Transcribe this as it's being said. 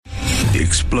the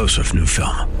explosive new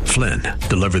film, Flynn,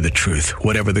 Deliver the Truth,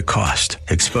 Whatever the Cost,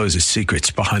 exposes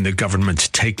secrets behind the government's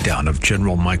takedown of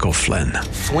General Michael Flynn.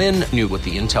 Flynn knew what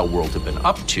the intel world had been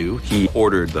up to. He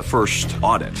ordered the first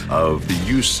audit of the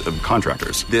use of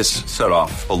contractors. This set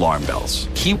off alarm bells.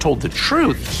 He told the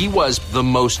truth. He was the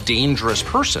most dangerous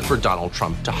person for Donald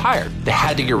Trump to hire. They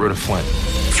had to get rid of Flynn.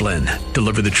 Flynn,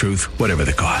 Deliver the Truth, Whatever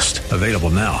the Cost. Available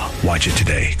now. Watch it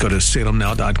today. Go to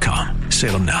salemnow.com.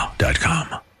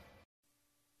 salemnow.com.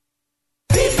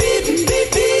 Beep, beep, beep,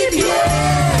 beep,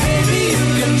 yeah. Baby, you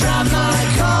can drive my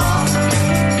car.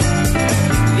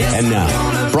 Yes, and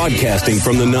now, broadcasting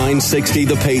from the 960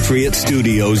 The Patriot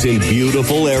Studios in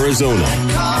beautiful Arizona,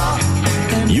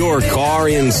 your Car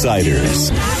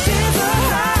Insiders.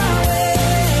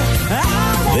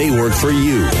 They work for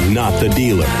you, not the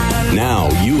dealer. Now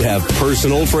you have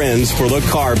personal friends for the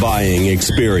car buying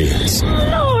experience.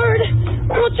 Lord,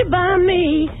 won't you buy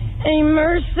me a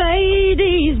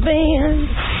Mercedes-Benz?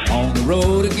 On the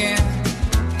road again.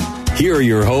 Here are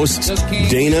your hosts,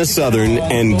 Dana Southern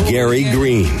and Gary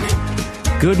Green.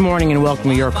 Good morning and welcome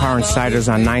to your Car Insiders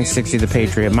on 960 The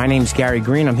Patriot. My name's Gary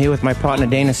Green. I'm here with my partner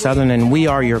Dana Southern, and we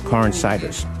are your Car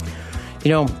Insiders.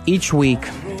 You know, each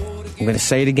week, I'm going to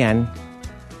say it again,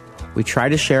 we try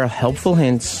to share helpful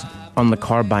hints on the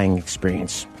car buying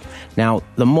experience. Now,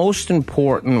 the most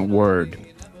important word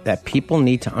that people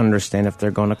need to understand if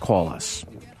they're going to call us,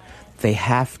 they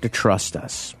have to trust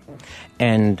us.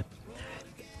 And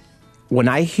when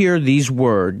I hear these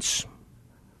words,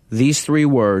 these three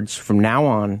words from now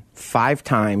on 5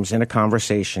 times in a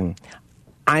conversation,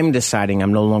 I'm deciding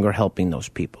I'm no longer helping those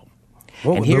people.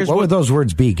 What would those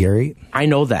words be, Gary? I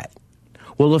know that.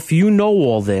 Well, if you know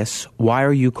all this, why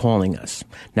are you calling us?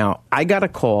 Now, I got a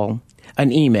call,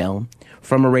 an email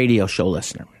from a radio show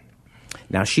listener.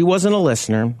 Now, she wasn't a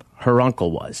listener. Her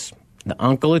uncle was. The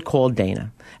uncle had called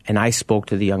Dana, and I spoke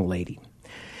to the young lady.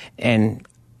 And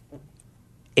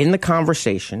in the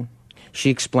conversation, she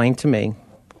explained to me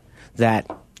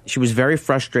that she was very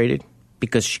frustrated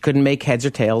because she couldn't make heads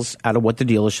or tails out of what the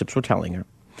dealerships were telling her.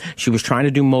 She was trying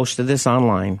to do most of this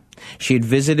online. She had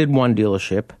visited one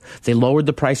dealership. They lowered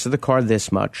the price of the car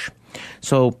this much.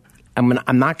 So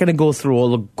I'm not going to go through all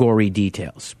the gory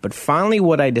details. But finally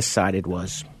what I decided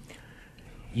was,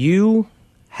 you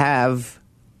have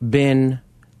been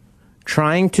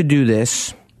trying to do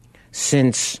this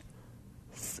since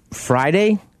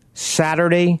Friday,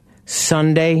 Saturday,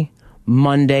 Sunday,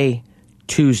 Monday,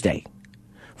 Tuesday.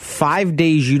 5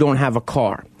 days you don't have a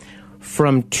car.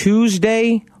 From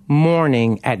Tuesday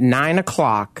morning at 9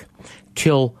 o'clock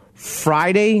till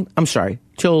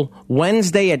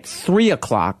Wednesday at 3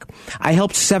 o'clock, I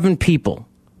helped 7 people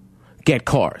get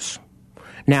cars.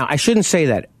 Now, I shouldn't say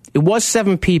that. It was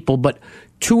 7 people, but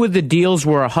 2 of the deals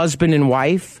were a husband and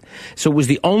wife. So it was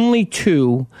the only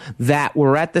 2 that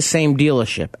were at the same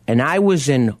dealership. And I was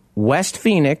in West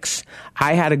Phoenix.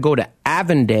 I had to go to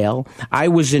Avondale. I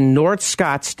was in North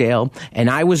Scottsdale, and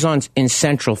I was in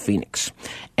Central Phoenix.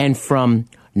 And from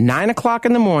 9 o'clock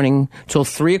in the morning till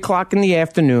 3 o'clock in the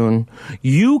afternoon,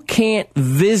 you can't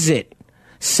visit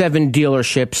 7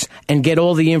 dealerships and get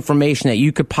all the information that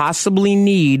you could possibly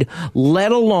need,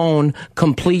 let alone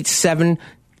complete 7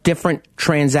 different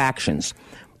transactions.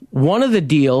 One of the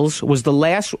deals was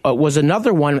was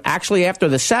another one, actually after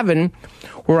the 7,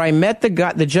 where I met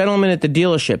the gentleman at the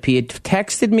dealership. He had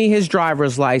texted me his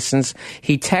driver's license.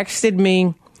 He texted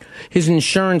me his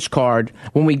insurance card.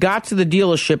 When we got to the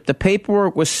dealership, the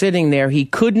paperwork was sitting there. He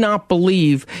could not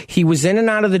believe he was in and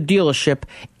out of the dealership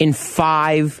in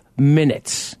 5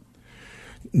 minutes.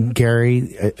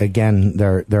 Gary, again,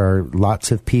 there are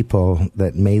lots of people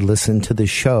that may listen to the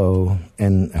show,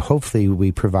 and hopefully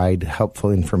we provide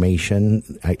helpful information.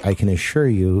 I can assure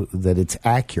you that it's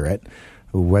accurate.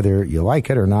 Whether you like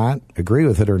it or not, agree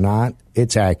with it or not,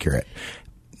 it's accurate.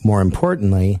 More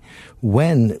importantly,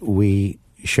 when we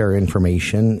share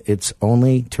information, it's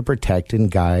only to protect and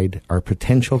guide our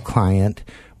potential client.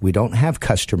 We don't have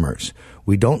customers.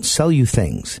 We don't sell you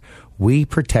things. We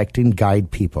protect and guide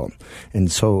people.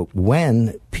 And so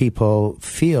when people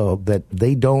feel that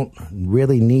they don't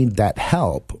really need that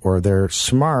help, or they're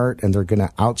smart and they're going to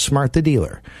outsmart the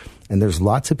dealer, and there's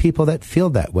lots of people that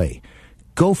feel that way,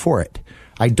 go for it.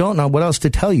 I don't know what else to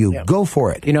tell you. Yeah. Go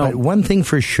for it. But one thing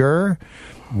for sure,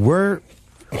 we're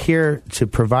here to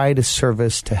provide a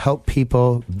service to help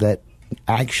people that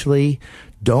actually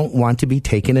don't want to be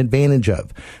taken advantage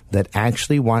of, that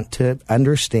actually want to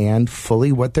understand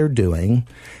fully what they're doing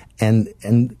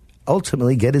and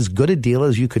ultimately get as good a deal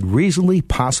as you could reasonably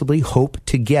possibly hope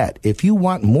to get. If you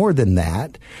want more than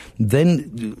that,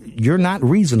 then you're not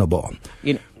reasonable.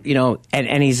 you know,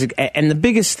 and the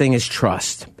biggest thing is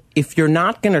trust. If you're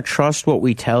not going to trust what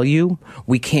we tell you,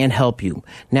 we can't help you.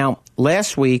 Now,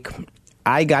 last week,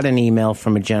 I got an email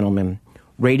from a gentleman,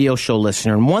 radio show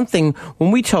listener. And one thing,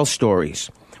 when we tell stories,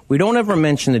 we don't ever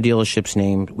mention the dealership's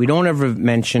name. We don't ever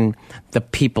mention the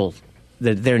people,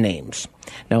 their names.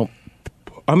 Now,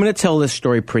 I'm going to tell this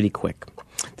story pretty quick.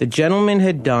 The gentleman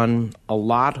had done a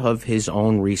lot of his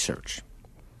own research.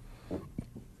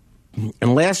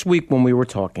 And last week when we were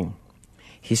talking,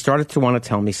 he started to want to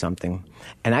tell me something.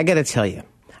 And I got to tell you,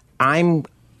 I'm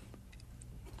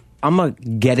a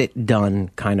get-it-done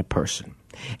kind of person.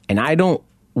 And I don't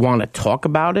want to talk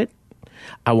about it.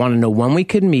 I want to know when we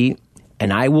can meet,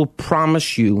 and I will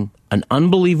promise you an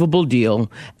unbelievable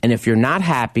deal. And if you're not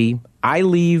happy, I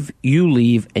leave, you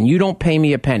leave, and you don't pay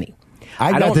me a penny.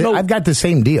 I've got the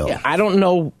same deal. I don't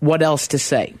know what else to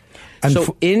say.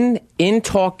 So in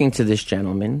talking to this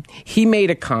gentleman, he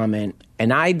made a comment,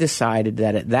 and I decided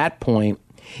that at that point,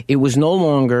 it was no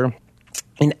longer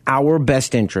in our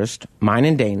best interest, mine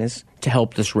and Dana's, to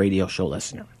help this radio show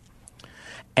listener.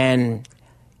 And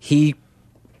he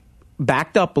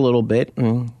backed up a little bit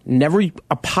and never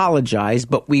apologized,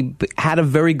 but we had a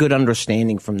very good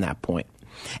understanding from that point.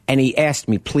 And he asked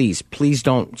me, please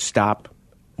don't stop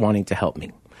wanting to help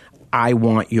me. I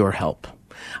want your help.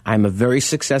 I'm a very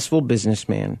successful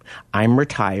businessman. I'm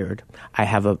retired. I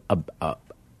have I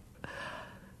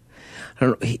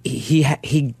don't know,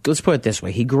 he let's put it this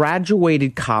way. He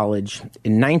graduated college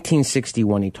in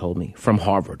 1961, he told me, from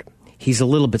Harvard. He's a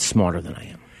little bit smarter than I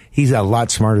am. He's a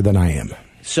lot smarter than I am.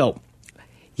 So,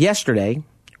 yesterday,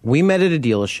 we met at a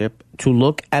dealership to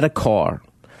look at a car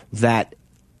that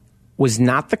was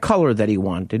not the color that he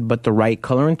wanted, but the right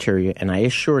color interior. And I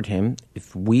assured him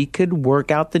if we could work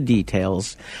out the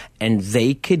details and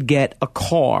they could get a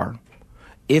car,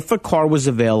 if a car was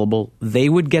available, they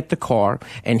would get the car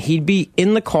and he'd be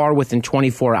in the car within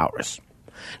 24 hours.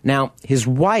 Now, his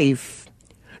wife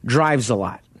drives a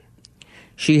lot.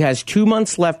 She has 2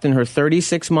 months left in her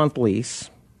 36-month lease,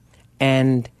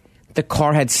 and the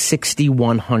car had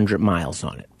 6,100 miles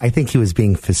on it. I think he was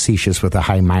being facetious with the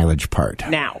high mileage part.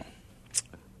 Now,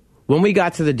 when we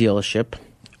got to the dealership,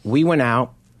 we went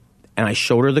out, and I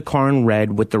showed her the car in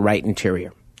red with the right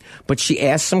interior. But she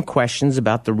asked some questions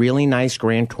about the really nice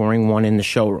Grand Touring one in the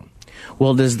showroom.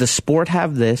 Well, does the Sport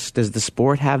have this? Does the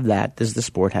Sport have that? Does the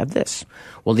Sport have this?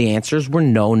 Well, the answers were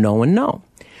no, no, and no.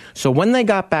 So when they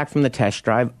got back from the test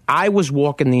drive, I was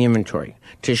walking the inventory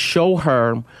to show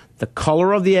her the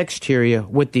color of the exterior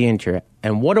with the interior.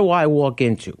 And what do I walk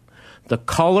into? The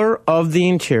color of the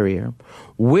interior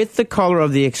with the color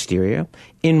of the exterior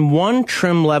in one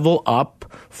trim level up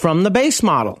from the base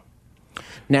model.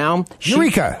 Now,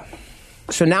 Eureka!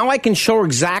 So now I can show her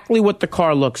exactly what the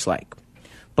car looks like.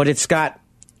 But it's got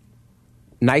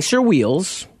nicer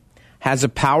wheels, has a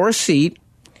power seat,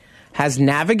 has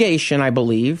navigation, I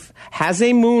believe, has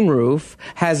a moonroof,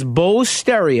 has Bose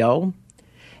stereo,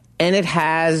 and it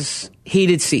has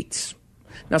heated seats.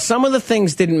 Now, some of the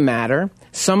things didn't matter.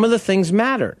 Some of the things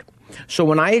mattered. So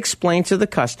when I explained to the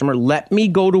customer, let me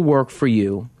go to work for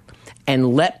you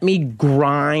and let me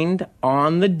grind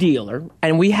on the dealer.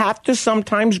 And we have to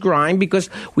sometimes grind because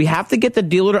we have to get the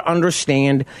dealer to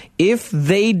understand if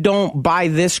they don't buy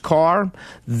this car,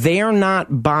 they're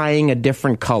not buying a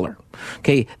different color.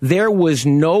 Okay, there was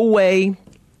no way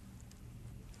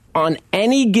on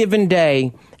any given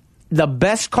day the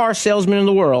best car salesman in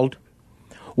the world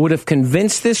would have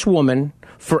convinced this woman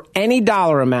for any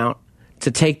dollar amount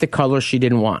to take the color she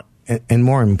didn't want. And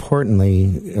more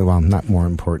importantly, well, not more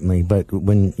importantly, but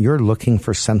when you're looking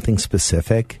for something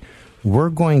specific, we're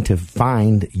going to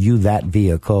find you that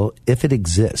vehicle if it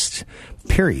exists,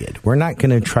 period. We're not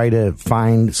going to try to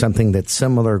find something that's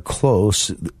similar,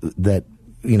 close, that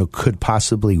could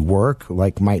possibly work,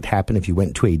 like might happen if you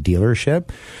went to a dealership.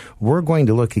 We're going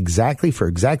to look for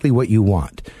exactly what you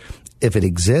want. If it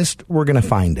exists, we're going to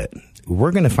find it.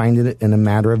 We're going to find it in a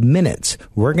matter of minutes.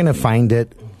 We're going to find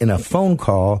it in a phone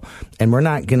call, and we're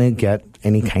not going to get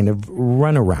any kind of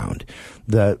runaround.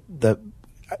 The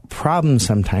problem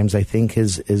sometimes, I think,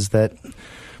 is that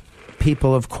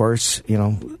people, of course,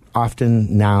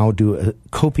 often now do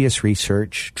copious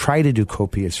research, try to do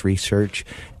copious research,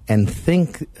 and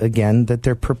think, again, that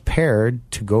they're prepared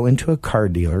to go into a car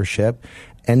dealership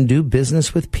and do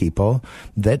business with people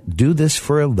that do this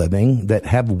for a living, that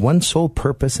have one sole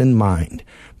purpose in mind,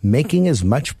 making as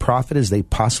much profit as they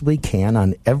possibly can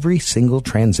on every single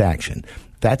transaction.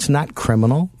 That's not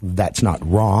criminal. That's not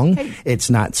wrong.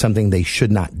 It's not something they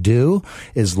should not do.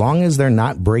 As long as they're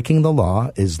not breaking the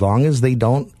law, as long as they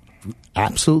don't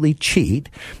absolutely cheat,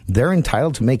 they're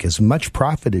entitled to make as much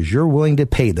profit as you're willing to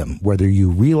pay them, whether you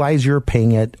realize you're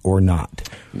paying it or not.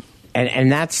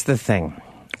 And that's the thing.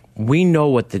 We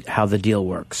know how the deal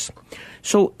works.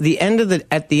 So at the end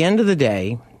of the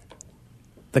day,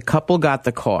 the couple got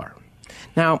the car.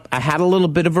 Now, I had a little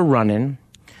bit of a run-in,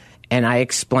 and I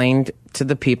explained to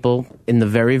the people in the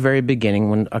very, very beginning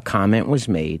when a comment was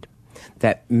made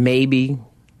that maybe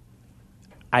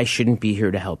I shouldn't be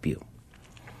here to help you.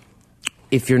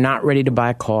 If you're not ready to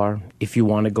buy a car, if you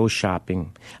want to go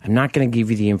shopping, I'm not going to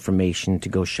give you the information to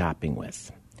go shopping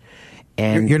with.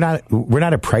 And we're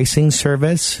not a pricing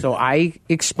service. So I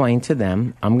explained to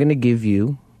them, I'm going to give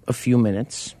you a few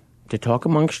minutes to talk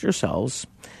amongst yourselves,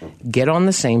 get on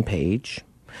the same page,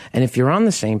 and if you're on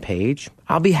the same page,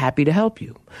 I'll be happy to help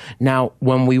you. Now,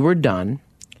 when we were done,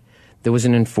 there was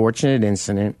an unfortunate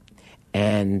incident,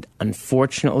 and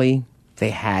unfortunately, they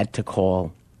had to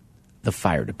call the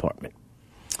fire department.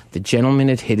 The gentleman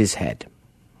had hit his head.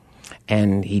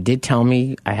 And he did tell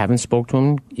me, I haven't spoke to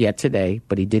him yet today,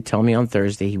 but he did tell me on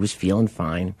Thursday he was feeling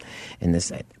fine.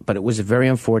 But it was a very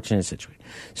unfortunate situation.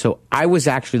 So I was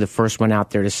actually the first one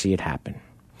out there to see it happen.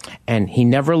 And he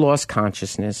never lost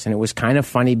consciousness. And it was kind of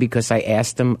funny because I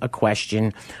asked him a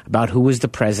question about who was the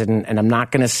president. And I'm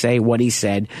not going to say what he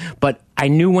said. But I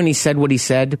knew when he said what he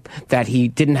said that he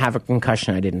didn't have a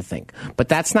concussion, I didn't think. But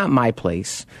that's not my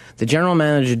place. The general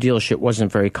manager of the dealership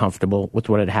wasn't very comfortable with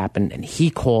what had happened. And he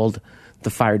called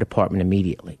the fire department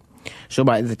immediately. So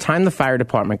by the time the fire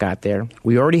department got there,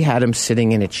 we already had him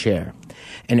sitting in a chair.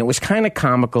 And it was kind of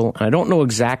comical. And I don't know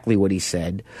exactly what he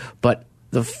said, but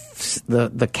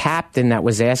the captain that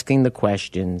was asking the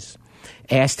questions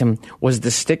asked him, was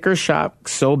the sticker shock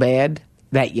so bad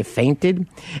that you fainted?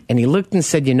 And he looked and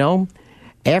said,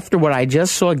 after what I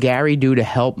just saw Gary do to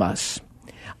help us,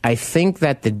 I think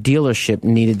that the dealership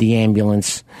needed the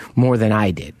ambulance more than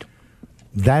I did.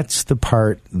 That's the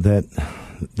part that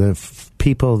the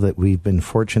people that we've been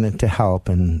fortunate to help,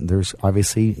 and there's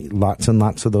obviously lots and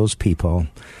lots of those people,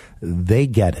 they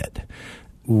get it.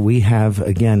 We have,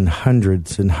 again,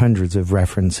 hundreds and hundreds of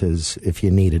references if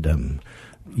you needed them.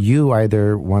 You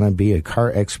either want to be a car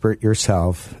expert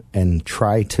yourself and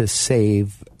try to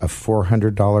save a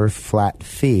 $400 flat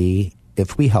fee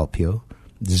if we help you,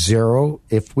 zero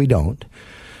if we don't,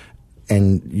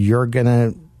 and you're going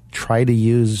to try to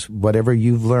use whatever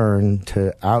you've learned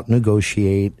to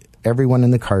out-negotiate everyone in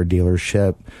the car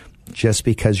dealership just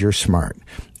because you're smart.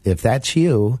 If that's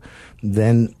you,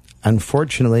 then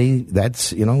unfortunately,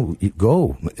 that's,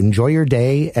 go enjoy your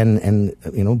day and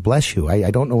bless you.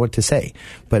 I don't know what to say.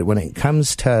 But when it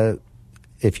comes to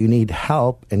if you need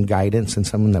help and guidance and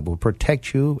someone that will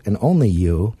protect you and only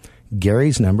you,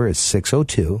 Gary's number is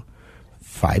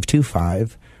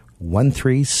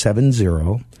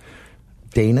 602-525-1370.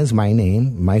 Dana's my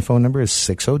name. My phone number is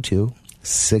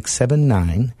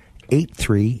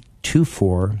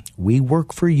 602-679-8324. We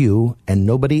work for you and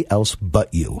nobody else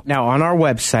but you. Now, on our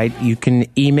website, you can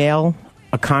email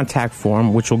a contact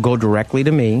form, which will go directly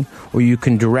to me, or you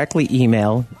can directly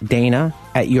email Dana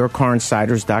at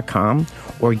yourcarinsiders.com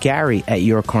or Gary at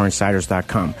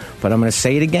yourcarinsiders.com. But I'm going to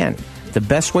say it again. The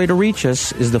best way to reach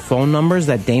us is the phone numbers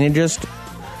that Dana just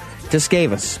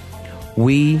gave us.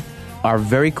 We are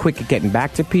very quick at getting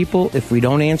back to people. If we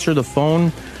don't answer the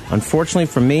phone, unfortunately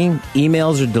for me,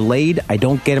 emails are delayed. I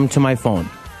don't get them to my phone.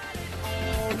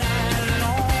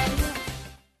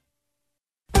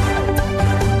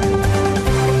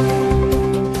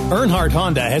 Earnhardt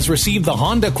Honda has received the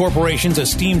Honda Corporation's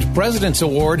esteemed President's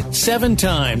Award 7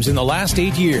 times in the last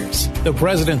 8 years. The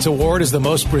President's Award is the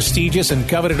most prestigious and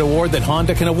coveted award that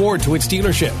Honda can award to its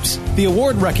dealerships. The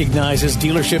award recognizes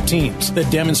dealership teams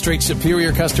that demonstrate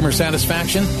superior customer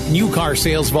satisfaction, new car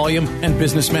sales volume, and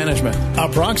business management.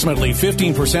 Approximately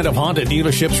 15% of Honda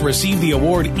dealerships receive the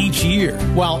award each year,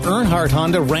 while Earnhardt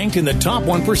Honda ranked in the top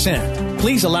 1%.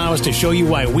 Please allow us to show you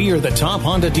why we are the top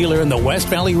Honda dealer in the West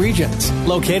Valley regions,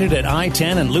 located at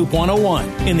I-10 and Loop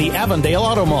 101 in the Avondale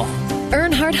Auto Mall.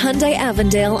 Earnhardt Hyundai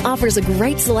Avondale offers a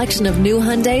great selection of new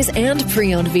Hyundais and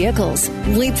pre-owned vehicles.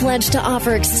 We pledge to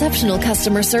offer exceptional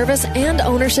customer service and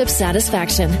ownership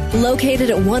satisfaction. Located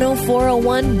at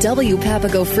 10401 W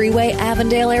Papago Freeway,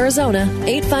 Avondale, Arizona,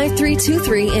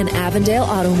 85323 in Avondale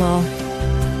Auto Mall.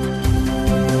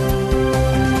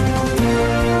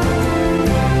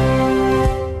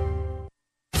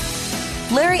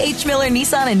 Larry H. Miller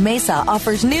Nissan in Mesa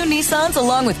offers new Nissans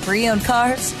along with pre-owned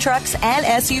cars, trucks, and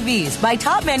SUVs by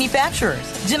top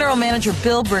manufacturers. General Manager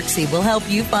Bill Brixey will help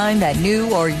you find that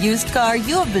new or used car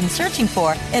you have been searching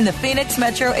for in the Phoenix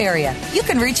metro area. You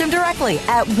can reach him directly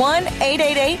at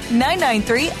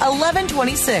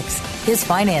 1-888-993-1126. His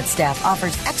finance staff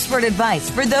offers expert advice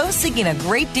for those seeking a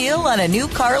great deal on a new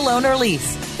car loan or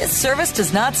lease. This service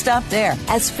does not stop there,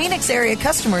 as Phoenix area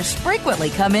customers frequently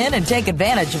come in and take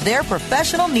advantage of their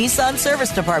professional Nissan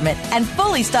service department and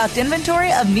fully stocked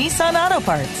inventory of Nissan auto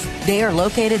parts. They are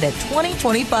located at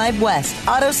 2025 West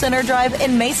Auto Center Drive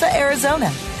in Mesa,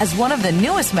 Arizona. As one of the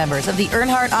newest members of the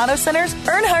Earnhardt Auto Centers,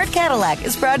 Earnhardt Cadillac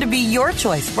is proud to be your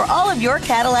choice for all of your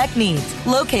Cadillac needs.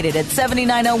 Located at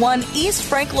 7901 East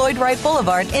Frank Lloyd Wright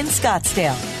Boulevard in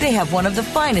Scottsdale. They have one of the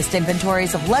finest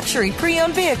inventories of luxury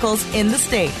pre-owned vehicles in the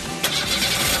state.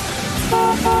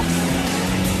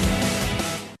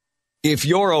 If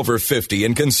you're over 50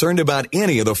 and concerned about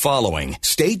any of the following,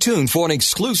 stay tuned for an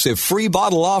exclusive free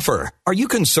bottle offer. Are you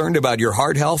concerned about your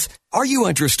heart health? Are you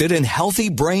interested in healthy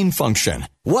brain function?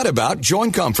 What about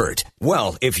joint comfort?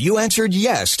 Well, if you answered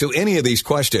yes to any of these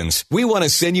questions, we want to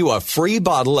send you a free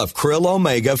bottle of Krill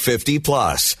Omega 50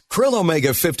 Plus. Krill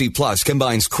Omega 50 Plus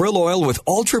combines krill oil with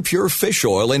ultra-pure fish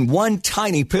oil in one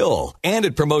tiny pill. And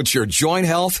it promotes your joint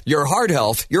health, your heart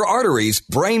health, your arteries,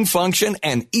 brain function,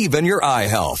 and even your eye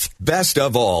health. Best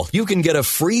of all, you can get a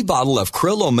free bottle of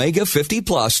Krill Omega 50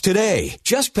 Plus today.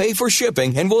 Just pay for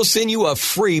shipping and we'll send you a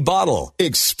free bottle.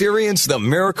 Experience the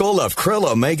miracle of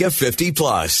Krill Omega 50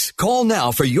 Plus. Call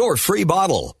now for your free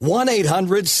bottle.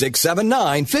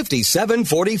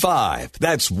 1-800-679-5745.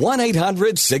 That's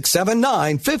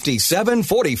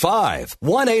 1-800-679-5745.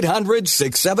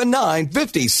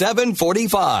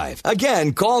 1-800-679-5745.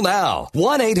 Again, call now.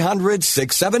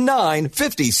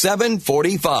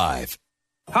 1-800-679-5745.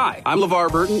 Hi, I'm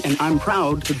LeVar Burton, and I'm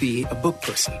proud to be a book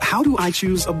person. How do I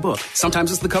choose a book?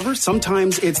 Sometimes it's the cover,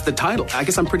 sometimes it's the title. I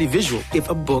guess I'm pretty visual. If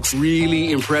a book's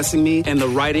really impressing me and the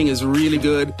writing is really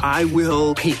good, I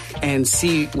will peek and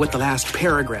see what the last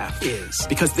paragraph is,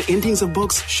 because the endings of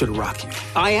books should rock you.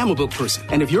 I am a book person,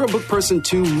 and if you're a book person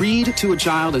too, read to a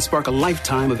child and spark a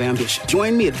lifetime of ambition.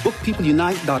 Join me at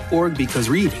bookpeopleunite.org, because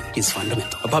reading is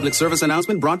fundamental. A public service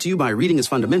announcement brought to you by Reading is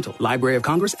Fundamental, Library of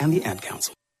Congress, and the Ad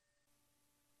Council.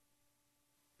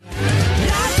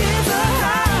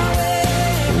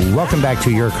 Welcome back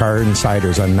to Your Car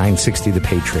Insiders on 960 The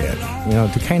Patriot. You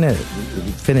know, to kind of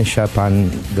finish up on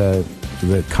the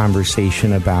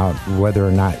conversation about whether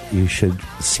or not you should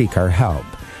seek our help.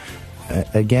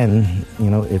 Again, you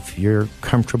know, if you're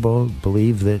comfortable,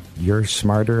 believe that you're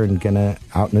smarter and going to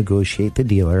out-negotiate the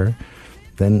dealer,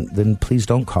 then please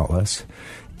don't call us.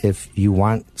 If you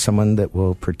want someone that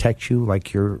will protect you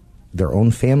like you're their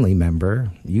own family member,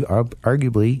 you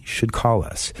arguably should call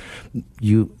us.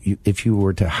 If you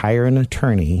were to hire an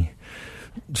attorney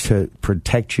to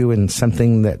protect you in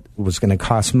something that was going to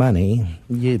cost money,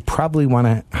 you'd probably want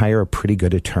to hire a pretty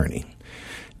good attorney.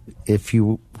 If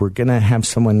you were going to have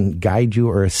someone guide you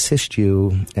or assist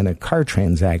you in a car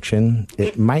transaction,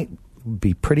 it might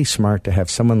be pretty smart to have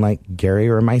someone like Gary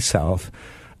or myself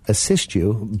assist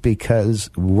you, because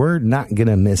we're not going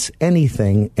to miss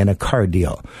anything in a car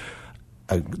deal.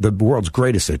 The world's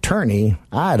greatest attorney,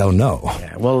 I don't know.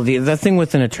 Yeah, well, the thing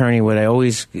with an attorney,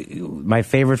 my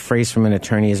favorite phrase from an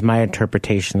attorney is my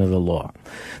interpretation of the law.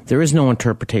 There is no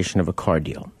interpretation of a car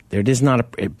deal. There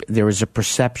is a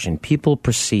perception. People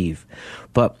perceive.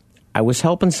 But I was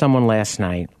helping someone last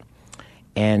night,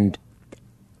 and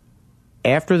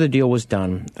after the deal was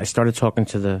done, I started talking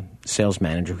to the sales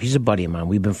manager. He's a buddy of mine.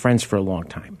 We've been friends for a long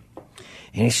time.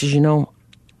 And he says, you know,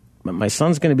 my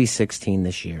son's going to be 16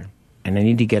 this year, and I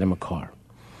need to get him a car.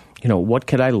 You know, what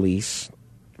could I lease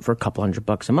for a couple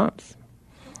 $100 a month?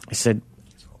 I said,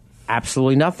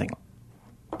 absolutely nothing,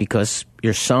 because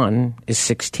your son is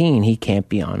 16. He can't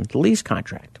be on the lease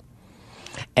contract.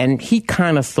 And he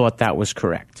kind of thought that was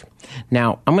correct.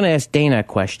 Now, I'm going to ask Dana a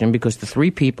question, because the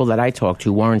three people that I talked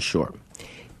to weren't sure.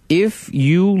 If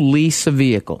you lease a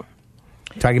vehicle.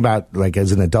 Talking about like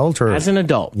as an adult or? As an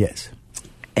adult. Yes.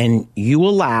 And you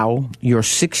allow your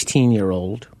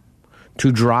 16-year-old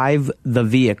to drive the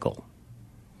vehicle,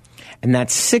 and that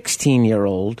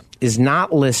 16-year-old is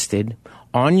not listed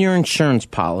on your insurance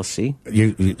policy.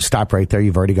 You stop right there.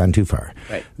 You've already gone too far.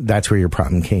 Right. That's where your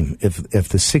problem came. If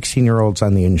the 16-year-old's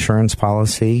on the insurance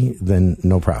policy, then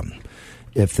no problem.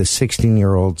 If the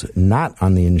 16-year-old's not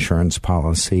on the insurance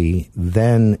policy,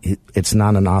 then it's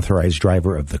not an authorized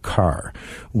driver of the car.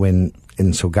 And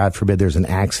so God forbid there's an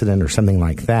accident or something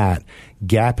like that,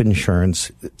 gap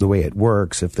insurance, the way it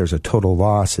works, if there's a total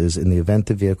loss, is in the event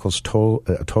the vehicle's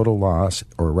total loss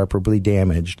or irreparably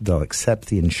damaged, they'll accept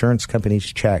the insurance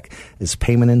company's check as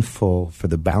payment in full for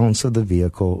the balance of the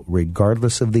vehicle,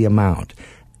 regardless of the amount,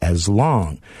 as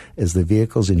long as the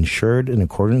vehicle's insured in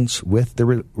accordance with the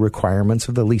requirements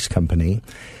of the lease company,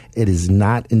 It is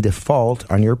not in default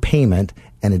on your payment,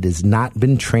 and it has not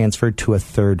been transferred to a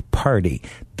third party.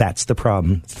 That's the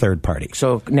problem, third party.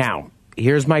 So now,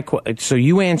 here's my so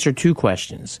you answered 2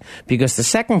 questions, because the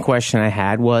second question I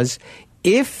had was,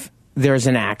 if there's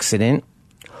an accident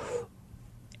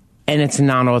and it's a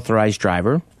non-authorized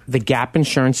driver, the gap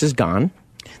insurance is gone.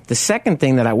 The second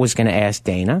thing that I was going to ask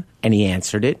Dana, and he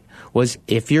answered it, was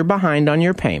if you're behind on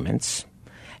your payments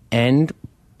and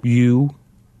you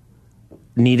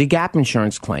need a gap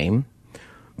insurance claim,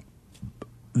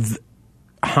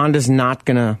 Honda's not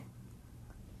going to,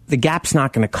 the gap's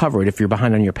not going to cover it if you're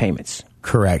behind on your payments.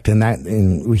 Correct.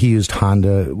 And he used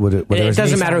Honda. It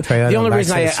doesn't matter. The only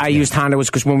reason I used Honda was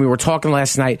because when we were talking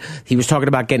last night, he was talking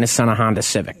about getting his son a Honda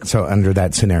Civic. So under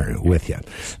that scenario with you.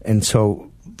 And so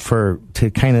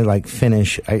to kind of like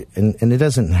finish, and it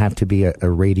doesn't have to be a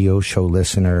radio show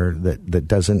listener that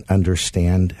doesn't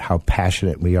understand how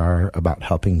passionate we are about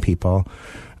helping people.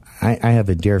 I have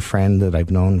a dear friend that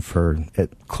I've known for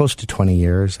close to 20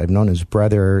 years. I've known his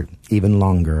brother even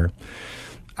longer.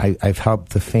 I've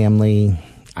helped the family,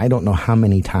 I don't know how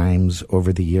many times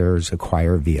over the years,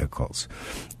 acquire vehicles.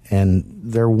 And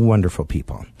they're wonderful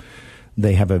people.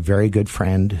 They have a very good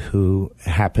friend who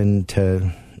happened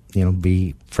to,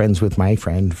 be friends with my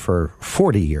friend for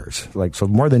 40 years. So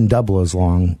more than double as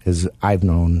long as I've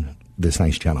known this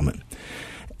nice gentleman.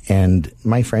 And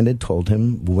my friend had told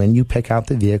him, when you pick out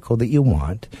the vehicle that you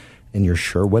want and you're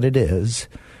sure what it is,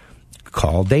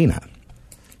 call Dana.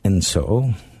 And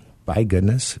so, by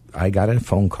goodness, I got a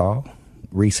phone call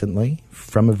recently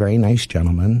from a very nice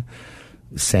gentleman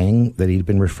saying that he'd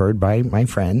been referred by my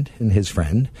friend and his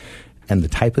friend and the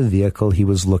type of vehicle he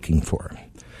was looking for.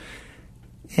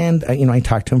 And, I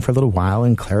talked to him for a little while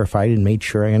and clarified and made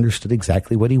sure I understood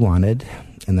exactly what he wanted.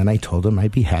 And then I told him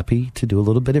I'd be happy to do a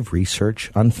little bit of research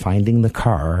on finding the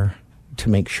car to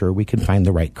make sure we could find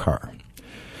the right car.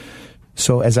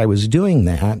 So as I was doing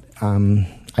that,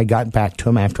 I got back to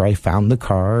him after I found the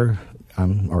car,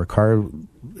 or a car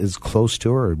as close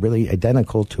to or really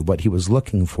identical to what he was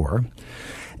looking for,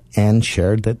 and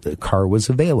shared that the car was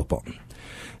available.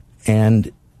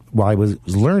 And while I was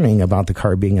learning about the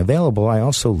car being available, I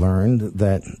also learned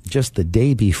that just the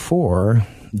day before,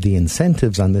 the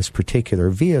incentives on this particular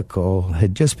vehicle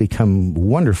had just become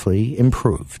wonderfully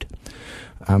improved,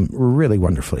 really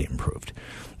wonderfully improved.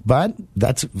 But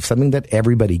that's something that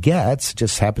everybody gets,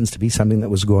 just happens to be something that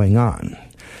was going on.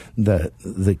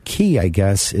 The key, I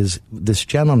guess, is this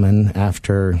gentleman,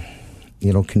 after,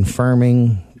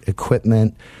 confirming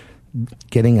equipment,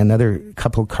 getting another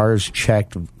couple cars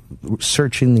checked,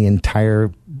 searching the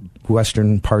entire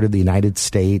western part of the United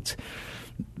States,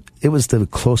 it was the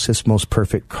closest, most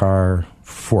perfect car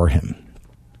for him.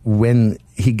 When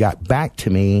he got back to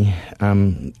me,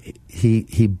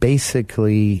 he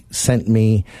basically sent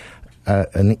me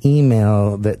an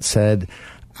email that said,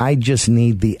 I just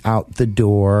need the out the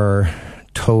door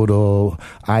total.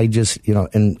 I just,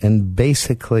 and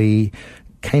basically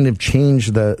kind of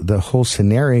changed the whole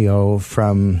scenario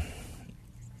from,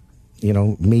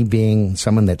 me being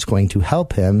someone that's going to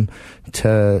help him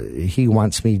to he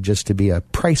wants me just to be a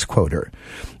price quoter.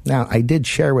 Now, I did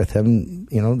share with him,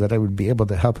 that I would be able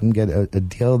to help him get a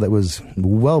deal that was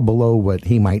well below what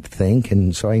he might think.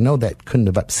 And so I know that couldn't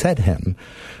have upset him.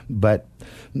 But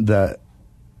the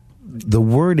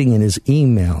wording in his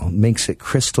email makes it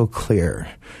crystal clear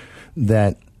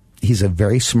that he's a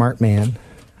very smart man.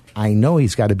 I know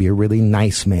he's got to be a really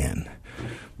nice man.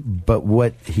 But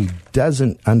what he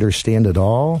doesn't understand at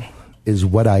all is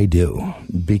what I do.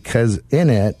 Because in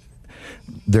it,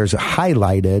 there's a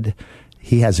highlighted,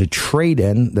 he has a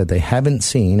trade-in that they haven't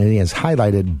seen, and he has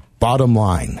highlighted bottom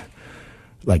line,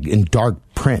 like in dark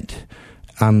print.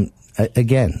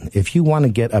 Again, if you want to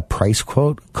get a price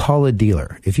quote, call a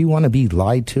dealer. If you want to be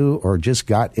lied to or just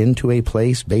got into a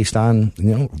place based on,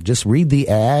 just read the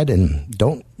ad and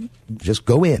don't just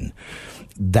go in.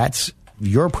 That's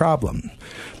your problem,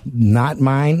 not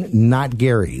mine, not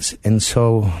Gary's. And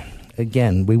so,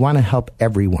 again, we want to help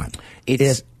everyone.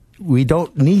 We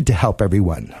don't need to help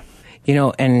everyone.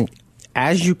 And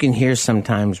as you can hear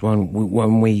sometimes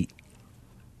when we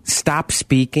stop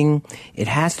speaking, it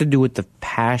has to do with the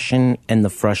passion and the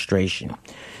frustration.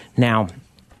 Now,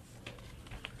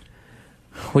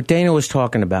 what Dana was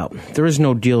talking about, there is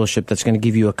no dealership that's going to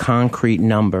give you a concrete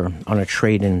number on a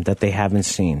trade-in that they haven't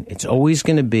seen. It's always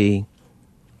going to be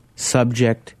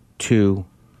subject to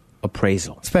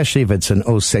appraisal. Especially if it's an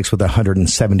 06 with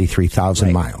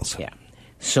 173,000 miles. Yeah.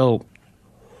 So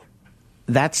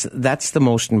that's the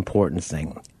most important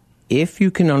thing. If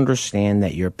you can understand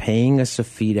that you're paying us a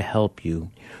fee to help you,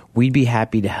 we'd be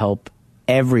happy to help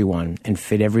everyone and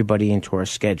fit everybody into our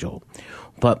schedule.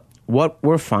 But what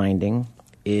we're finding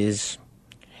is,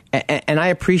 and I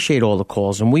appreciate all the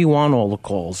calls, and we want all the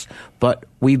calls, but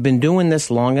we've been doing this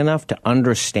long enough to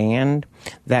understand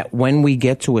that when we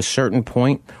get to a certain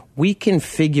point, we can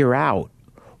figure out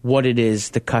what it is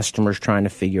the customer's trying to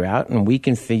figure out, and we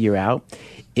can figure out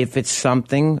if it's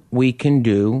something we can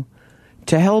do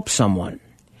to help someone.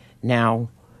 Now,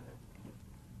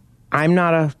 I'm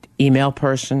not an email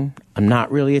person. I'm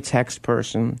not really a text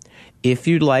person. If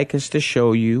you'd like us to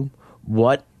show you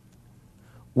what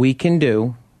we can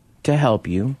do to help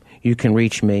you, you can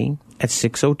reach me at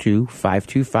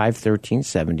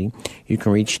 602-525-1370. You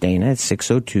can reach Dana at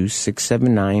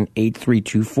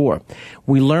 602-679-8324.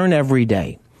 We learn every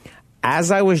day.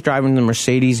 As I was driving the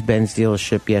Mercedes-Benz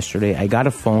dealership yesterday, I got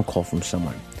a phone call from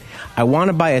someone. I want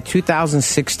to buy a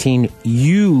 2016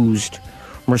 used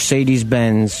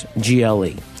Mercedes-Benz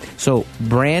GLE. So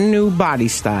brand new body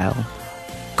style,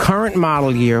 current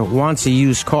model year, wants a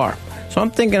used car. So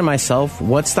I'm thinking to myself,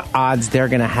 what's the odds they're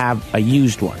going to have a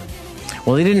used one?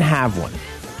 Well, they didn't have one.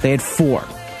 They had four.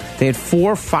 They had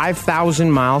 4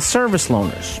 5,000-mile service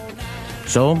loaners.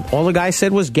 So all the guy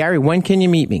said was, Gary, when can you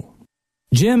meet me?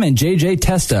 Jim and JJ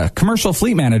Testa, commercial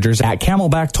fleet managers at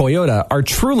Camelback Toyota, are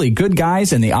truly good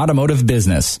guys in the automotive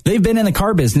business. They've been in the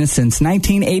car business since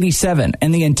 1987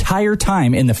 and the entire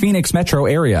time in the Phoenix metro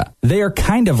area. They are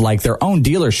kind of like their own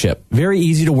dealership, very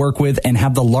easy to work with, and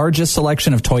have the largest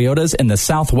selection of Toyotas in the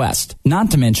Southwest.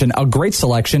 Not to mention a great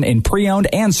selection in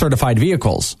pre-owned and certified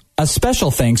vehicles. A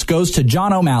special thanks goes to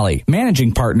John O'Malley,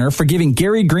 managing partner, for giving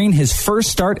Gary Green his first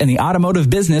start in the automotive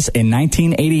business in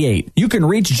 1988. You can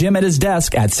reach Jim at his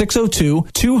desk at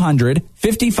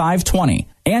 602-200-5520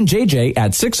 and JJ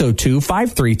at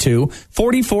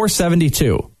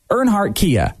 602-532-4472. Earnhardt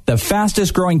Kia, the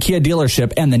fastest growing Kia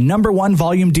dealership and the #1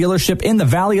 volume dealership in the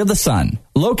Valley of the Sun.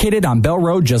 Located on Bell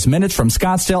Road just minutes from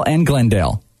Scottsdale and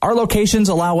Glendale. Our locations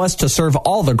allow us to serve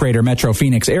all the greater Metro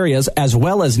Phoenix areas as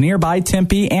well as nearby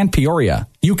Tempe and Peoria.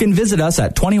 You can visit us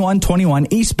at 2121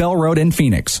 East Bell Road in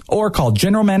Phoenix or call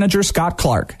General Manager Scott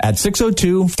Clark at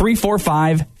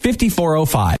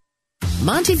 602-345-5405.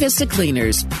 Monte Vista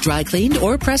Cleaners. Dry cleaned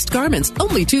or pressed garments,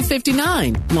 only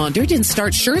 $2.59. Laundered and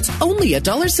starched shirts, only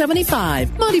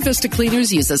 $1.75. Monte Vista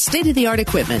Cleaners uses state-of-the-art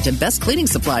equipment and best cleaning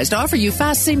supplies to offer you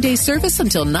fast same-day service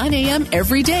until 9 a.m.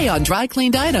 every day on dry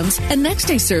cleaned items and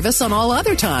next-day service on all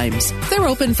other times. They're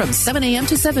open from 7 a.m.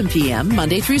 to 7 p.m.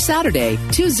 Monday through Saturday.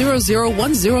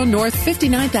 20010 North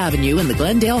 59th Avenue in the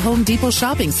Glendale Home Depot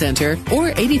Shopping Center or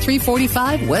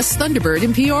 8345 West Thunderbird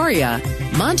in Peoria.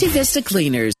 Monte Vista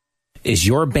Cleaners. Is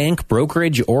your bank,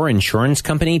 brokerage, or insurance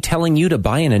company telling you to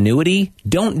buy an annuity?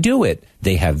 Don't do it.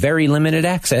 They have very limited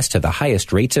access to the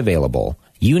highest rates available.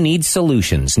 You need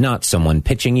solutions, not someone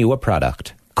pitching you a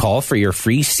product. Call for your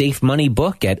free Safe Money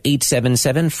book at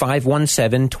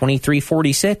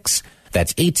 877-517-2346.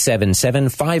 That's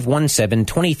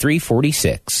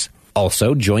 877-517-2346.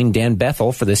 Also, join Dan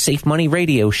Bethel for the Safe Money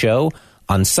Radio Show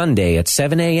on Sunday at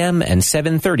 7 a.m. and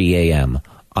 7:30 a.m.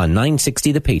 on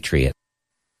 960 The Patriot.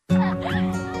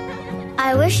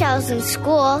 I wish I was in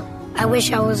school. I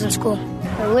wish I was in school.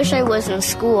 I wish I was in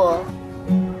school.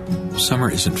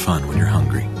 Summer isn't fun when you're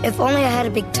hungry. If only I had a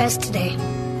big test today.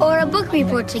 Or a book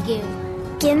report to give.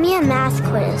 Give me a math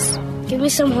quiz. Give me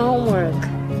some homework.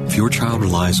 If your child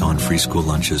relies on free school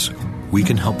lunches, we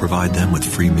can help provide them with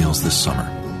free meals this summer.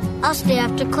 I'll stay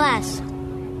after class.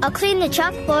 I'll clean the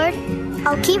chalkboard.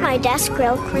 I'll keep my desk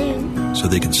real clean. So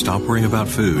they can stop worrying about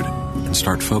food and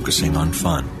start focusing on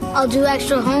fun. I'll do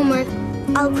extra homework.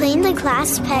 I'll clean the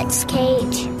class pet's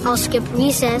cage. I'll skip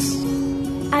recess.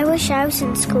 I wish I was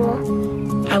in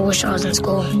school. I wish I was in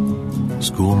school.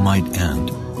 School might end,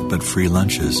 but free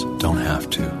lunches don't have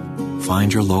to.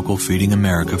 Find your local Feeding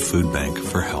America food bank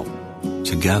for help.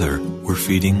 Together, we're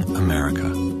feeding America.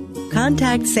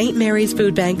 Contact St. Mary's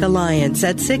Food Bank Alliance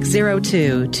at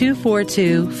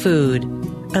 602-242-FOOD.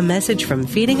 A message from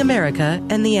Feeding America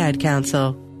and the Ad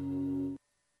Council.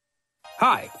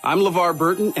 Hi, I'm LeVar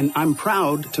Burton, and I'm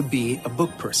proud to be a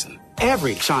book person.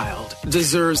 Every child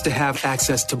deserves to have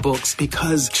access to books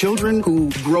because children who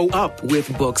grow up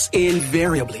with books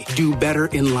invariably do better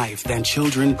in life than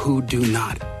children who do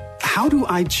not. How do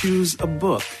I choose a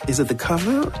book? Is it the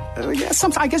cover? Yeah, I guess,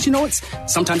 sometimes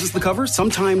it's the cover,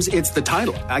 sometimes it's the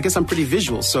title. I guess I'm pretty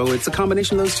visual, so it's a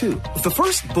combination of those two. The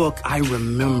first book I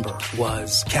remember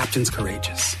was Captains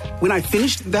Courageous. When I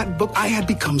finished that book, I had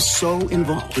become so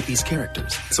involved with these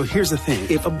characters. So here's the thing.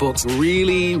 If a book's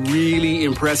really, really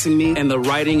impressing me and the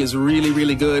writing is really,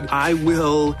 really good, I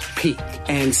will peek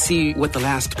and see what the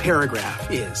last paragraph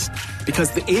is.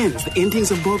 Because the endings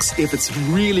of books, if it's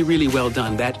really, really well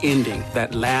done, that ending,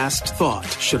 that last thought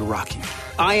should rock you.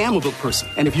 I am a book person,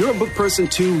 and if you're a book person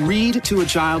too, read to a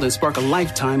child and spark a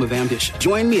lifetime of ambition.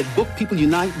 Join me at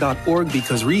bookpeopleunite.org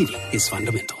because reading is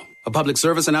fundamental. A public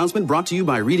service announcement brought to you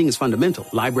by Reading is Fundamental,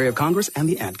 Library of Congress, and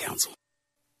the Ad Council.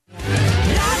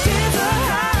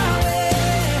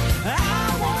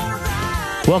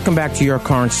 Welcome back to Your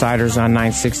Car Insiders on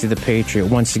 960 The Patriot.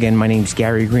 Once again, my name's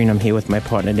Gary Green. I'm here with my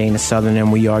partner Dana Southern, and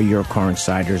we are Your Car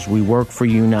Insiders. We work for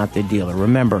you, not the dealer.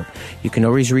 Remember, you can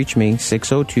always reach me,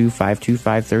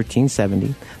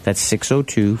 602-525-1370. That's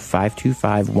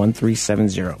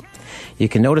 602-525-1370. You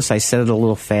can notice I said it a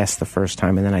little fast the first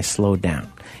time, and then I slowed down.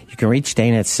 You can reach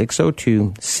Dana at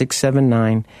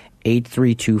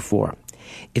 602-679-8324.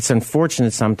 It's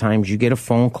unfortunate sometimes you get a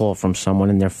phone call from someone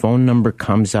and their phone number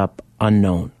comes up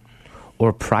unknown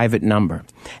or private number,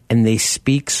 and they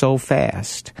speak so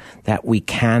fast that we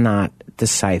cannot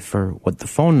decipher what the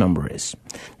phone number is.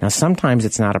 Now, sometimes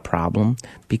it's not a problem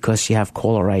because you have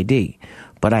caller ID,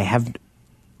 but I have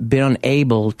been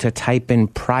unable to type in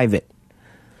private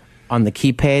on the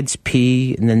keypads,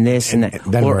 P, and then this and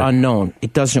that, or unknown.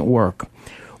 It doesn't work.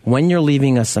 When you're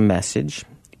leaving us a message,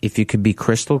 if you could be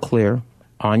crystal clear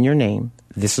on your name,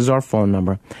 this is our phone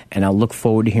number, and I'll look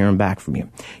forward to hearing back from you.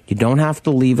 You don't have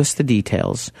to leave us the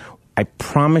details. I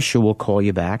promise you we'll call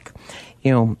you back.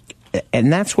 And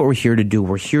that's what we're here to do.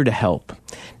 We're here to help.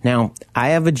 Now, I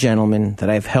have a gentleman that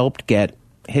I've helped get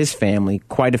his family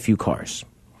quite a few cars.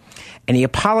 And he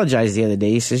apologized the other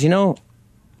day. He says,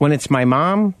 when it's my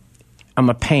mom, I'm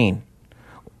a pain.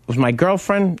 With my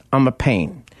girlfriend, I'm a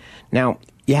pain. Now,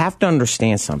 you have to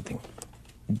understand something.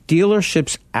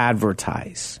 Dealerships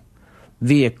advertise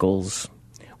vehicles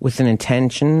with an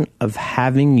intention of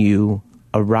having you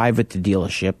arrive at the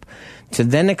dealership to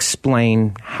then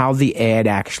explain how the ad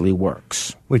actually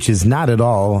works. Which is not at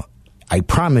all, I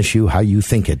promise you, how you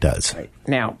think it does. Right.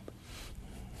 Now,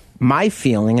 my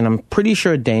feeling, and I'm pretty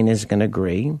sure Dana is going to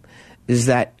agree, is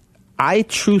that I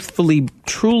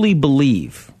truly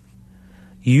believe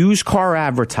used car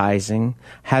advertising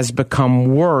has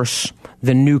become worse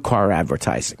than new car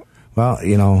advertising. Well,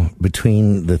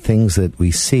 between the things that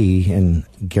we see, and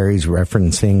Gary's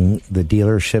referencing the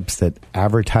dealerships that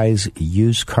advertise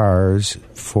used cars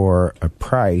for a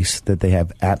price that they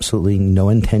have absolutely no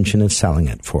intention of selling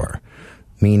it for,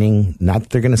 meaning not that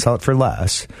they're going to sell it for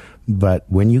less, but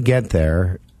when you get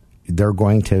there, they're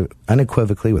going to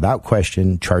unequivocally, without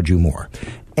question, charge you more.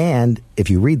 And if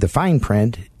you read the fine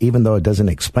print, even though it doesn't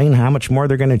explain how much more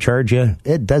they're going to charge you,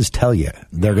 it does tell you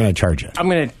they're going to charge you. I'm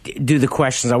going to do the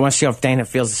questions. I want to see if Dana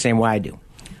feels the same way I do.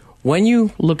 When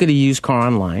you look at a used car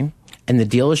online and the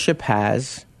dealership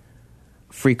has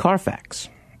free Carfax,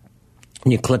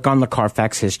 and you click on the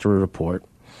Carfax history report,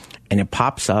 and it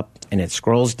pops up and it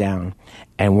scrolls down,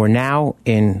 and we're now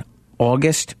in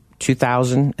August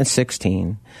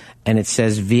 2016, and it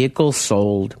says vehicle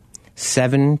sold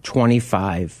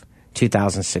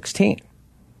 7/25/2016.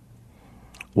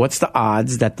 What's the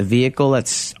odds that the vehicle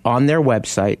that's on their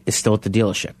website is still at the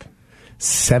dealership?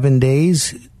 7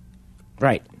 days?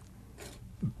 Right.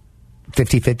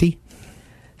 50-50?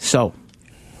 So,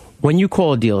 when you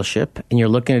call a dealership and you're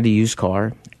looking at a used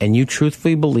car and you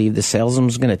truthfully believe the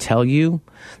salesman's going to tell you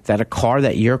that a car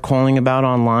that you're calling about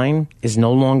online is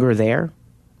no longer there,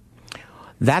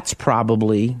 that's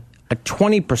probably a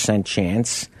 20%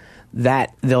 chance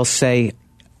that they'll say,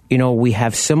 we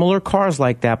have similar cars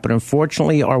like that, but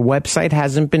unfortunately our website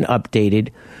hasn't been updated,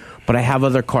 but I have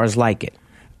other cars like it.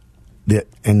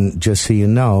 And just so you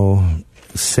know,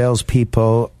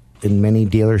 salespeople in many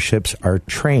dealerships are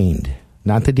trained.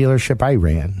 Not the dealership I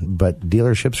ran, but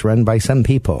dealerships run by some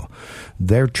people.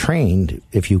 They're trained,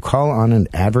 if you call on an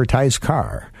advertised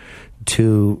car,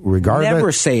 to regardless...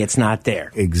 Never say it's not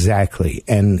there. Exactly.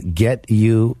 And get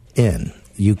you in.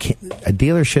 A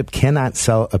dealership cannot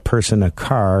sell a person a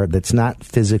car that's not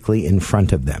physically in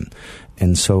front of them.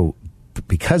 And so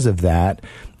because of that,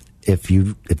 if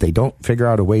they don't figure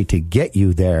out a way to get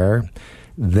you there,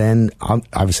 then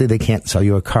obviously they can't sell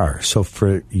you a car. So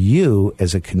for you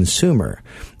as a consumer,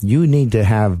 you need to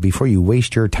have, before you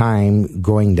waste your time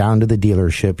going down to the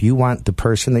dealership, you want the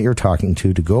person that you're talking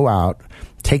to go out,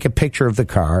 take a picture of the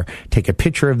car, take a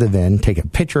picture of the VIN, take a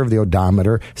picture of the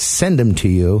odometer, send them to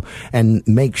you, and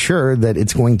make sure that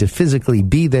it's going to physically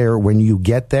be there when you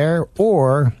get there,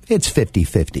 or it's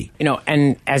 50-50. You know,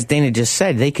 and as Dana just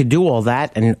said, they could do all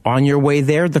that, and on your way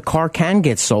there, the car can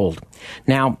get sold.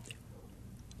 Now,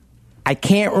 I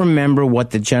can't remember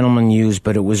what the gentleman used,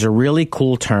 but it was a really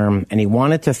cool term, and he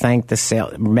wanted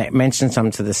to mention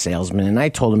something to the salesman, and I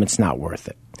told him it's not worth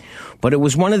it. But it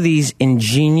was one of these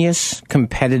ingenious,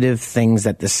 competitive things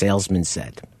that the salesman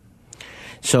said.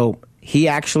 So he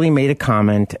actually made a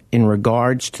comment in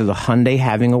regards to the Hyundai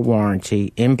having a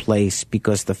warranty in place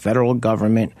because the federal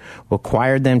government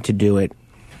required them to do it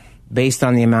based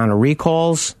on the amount of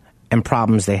recalls and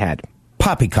problems they had.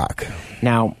 Poppycock.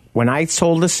 Now, when I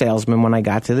told the salesman when I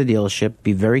got to the dealership,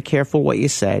 be very careful what you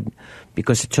said,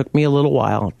 because it took me a little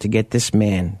while to get this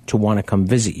man to want to come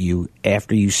visit you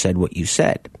after you said what you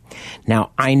said.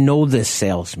 Now, I know this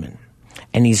salesman,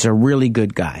 and he's a really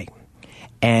good guy.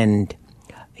 And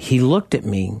he looked at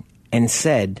me and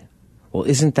said, well,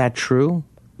 isn't that true?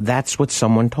 That's what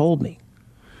someone told me.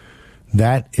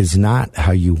 That is not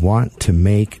how you want to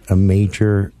make a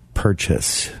major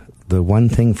purchase. The one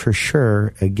thing for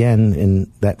sure, again,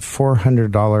 in that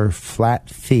 $400 flat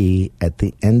fee at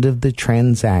the end of the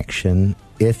transaction,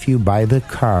 if you buy the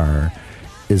car,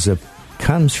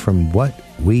 comes from what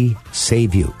we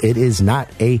save you. It is not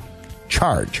a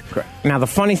charge. Now, the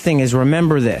funny thing is,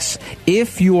 remember this.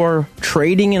 If you're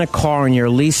trading in a car and you're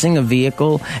leasing a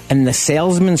vehicle and the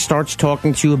salesman starts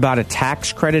talking to you about a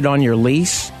tax credit on your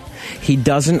lease, he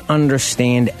doesn't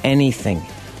understand anything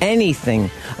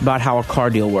about how a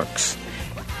car deal works.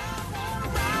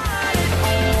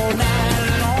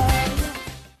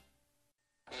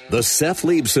 The Seth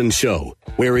Leibson Show,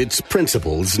 where it's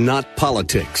principles, not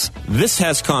politics. This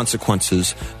has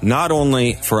consequences not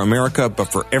only for America,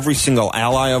 but for every single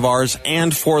ally of ours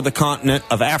and for the continent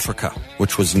of Africa,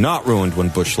 which was not ruined when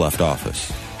Bush left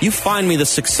office. You find me the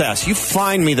success, you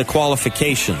find me the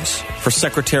qualifications for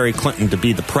Secretary Clinton to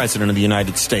be the President of the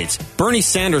United States. Bernie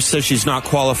Sanders says she's not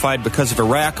qualified because of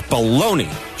Iraq.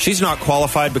 Baloney. She's not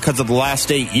qualified because of the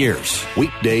last 8 years.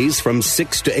 Weekdays from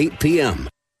 6 to 8 p.m.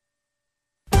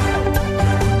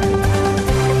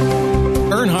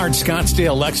 Earnhardt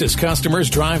Scottsdale Lexus customers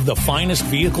drive the finest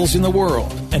vehicles in the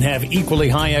world and have equally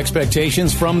high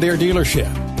expectations from their dealership.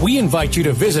 We invite you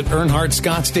to visit Earnhardt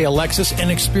Scottsdale Lexus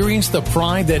and experience the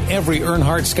pride that every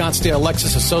Earnhardt Scottsdale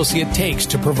Lexus associate takes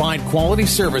to provide quality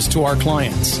service to our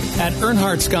clients. At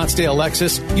Earnhardt Scottsdale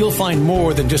Lexus, you'll find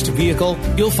more than just a vehicle.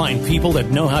 You'll find people that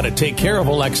know how to take care of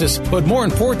a Lexus, but more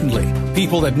importantly,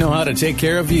 people that know how to take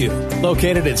care of you.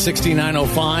 Located at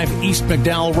 6905 East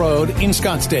McDowell Road in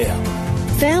Scottsdale.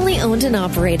 Family owned and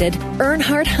operated,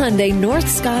 Earnhardt Hyundai North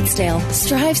Scottsdale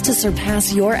strives to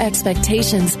surpass your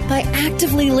expectations by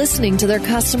actively listening to their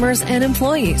customers and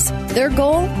employees. Their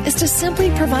goal is to simply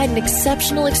provide an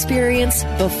exceptional experience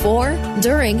before,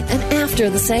 during, and after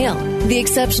the sale. The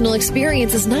exceptional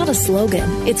experience is not a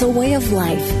slogan, it's a way of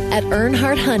life at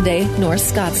Earnhardt Hyundai North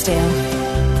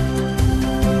Scottsdale.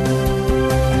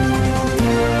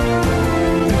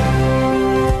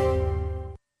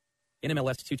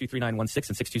 NMLS 2239116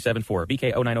 and 6274.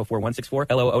 BK 0904164.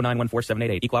 LO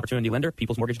 0914788. Equal Opportunity Lender.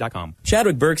 PeoplesMortgage.com.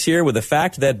 Chadwick Burks here with a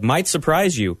fact that might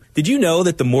surprise you. Did you know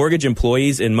that the mortgage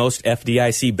employees in most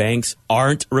FDIC banks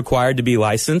aren't required to be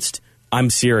licensed?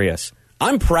 I'm serious.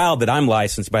 I'm proud that I'm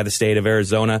licensed by the state of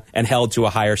Arizona and held to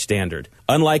a higher standard.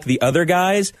 Unlike the other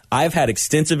guys, I've had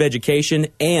extensive education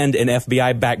and an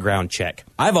FBI background check.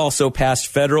 I've also passed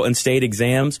federal and state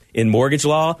exams in mortgage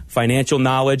law, financial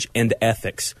knowledge, and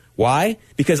ethics. Why?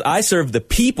 Because I serve the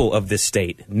people of this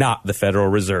state, not the Federal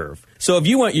Reserve. So if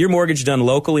you want your mortgage done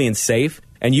locally and safe,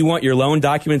 and you want your loan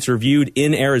documents reviewed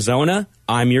in Arizona,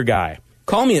 I'm your guy.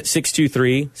 Call me at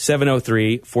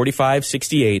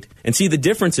 623-703-4568 and see the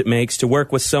difference it makes to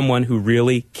work with someone who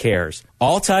really cares.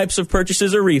 All types of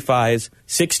purchases or refis,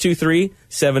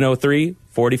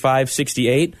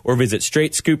 623-703-4568, or visit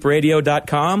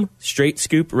straightscoopradio.com,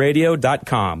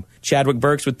 straightscoopradio.com. Chadwick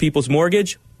Burks with People's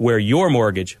Mortgage, where your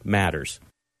mortgage matters.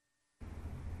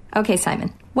 Okay,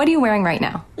 Simon, what are you wearing right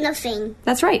now? Nothing.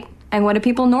 That's right. And what do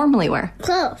people normally wear?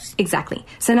 Clothes. Exactly.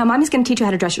 So now Mommy's going to teach you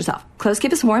how to dress yourself. Clothes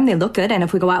keep us warm, they look good, and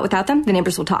if we go out without them, the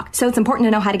neighbors will talk. So it's important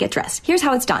to know how to get dressed. Here's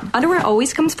how it's done. Underwear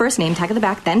always comes first, name tag at the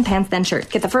back, then pants, then shirt.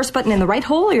 Get the first button in the right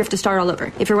hole or you have to start all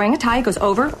over. If you're wearing a tie, it goes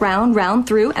over, round,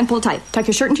 through, and pull tight. Tuck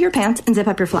your shirt into your pants and zip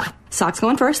up your flap. Socks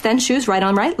going first, then shoes right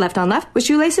on right, left on left. With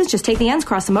shoelaces, just take the ends,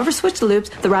 cross them over, switch the loops.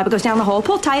 The rabbit goes down the hole,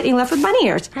 pull tight, and you're left with bunny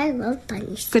ears. I love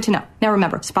bunnies. Good to know. Now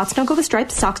remember, spots don't go with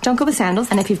stripes, socks don't go with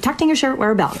sandals, and if you've tucked in your shirt,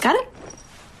 wear a belt. Got it?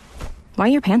 Why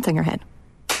are your pants on your head?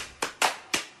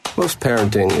 Most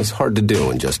parenting is hard to do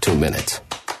in just 2 minutes.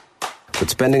 But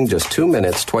spending just 2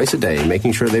 minutes twice a day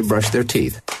making sure they brush their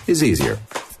teeth is easier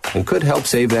and could help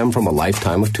save them from a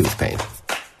lifetime of tooth pain.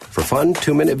 For fun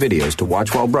 2-minute videos to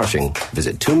watch while brushing,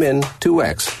 visit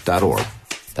 2min2x.org.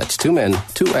 That's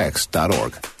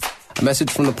 2min2x.org. A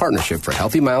message from the Partnership for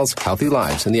Healthy Mouths, Healthy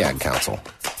Lives, and the Ad Council.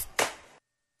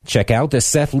 Check out the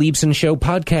Seth Leibson Show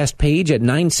podcast page at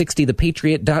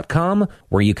 960thepatriot.com,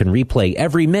 where you can replay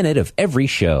every minute of every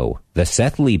show. The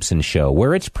Seth Leibson Show,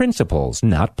 where it's principles,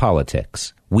 not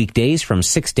politics. Weekdays from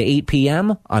 6 to 8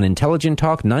 p.m. on Intelligent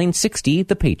Talk 960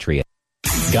 The Patriot.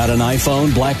 Got an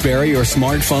iPhone, BlackBerry, or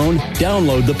smartphone?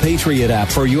 Download the Patriot app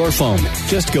for your phone.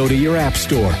 Just go to your app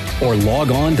store or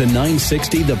log on to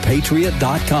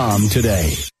 960thepatriot.com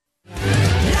today.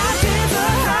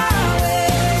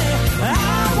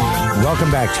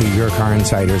 Welcome back to Your Car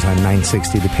Insiders on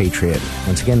 960 The Patriot.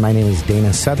 Once again, my name is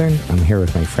Dana Southern. I'm here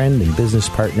with my friend and business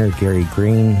partner, Gary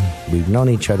Green. We've known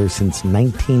each other since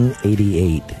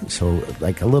 1988, so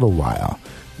like a little while.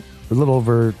 A little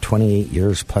over 28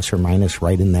 years, plus or minus,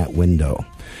 right in that window.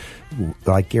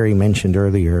 Like Gary mentioned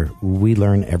earlier, we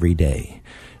learn every day.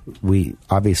 We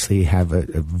obviously have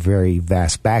a very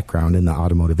vast background in the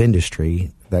automotive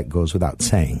industry. That goes without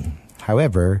saying.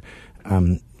 However,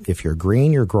 if you're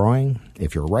green, you're growing.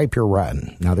 If you're ripe, you're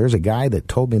rotten. Now, there's a guy that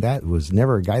told me that. It was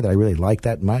never a guy that I really liked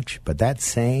that much, but that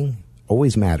saying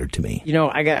always mattered to me. You know,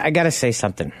 I got to say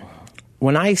something.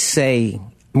 When I say,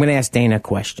 I'm going to ask Dana a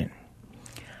question,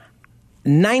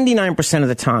 99% of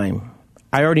the time,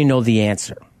 I already know the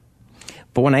answer.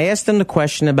 But when I asked them the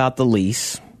question about the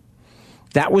lease,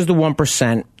 that was the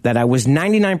 1% that I was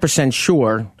 99%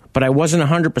 sure, but I wasn't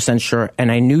 100% sure,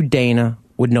 and I knew Dana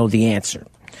would know the answer.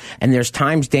 And there's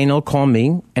times Dana will call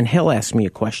me, and he'll ask me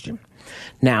a question.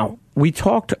 Now, we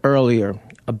talked earlier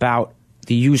about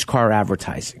the used car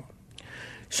advertising.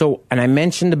 So, and I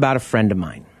mentioned about a friend of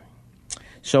mine.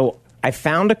 So, I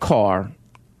found a car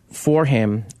for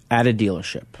him at a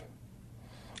dealership.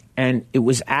 And it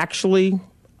was actually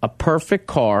a perfect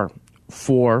car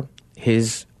for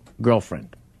his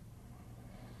girlfriend.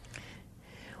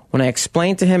 When I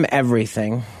explained to him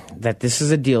everything, that this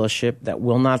is a dealership that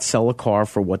will not sell a car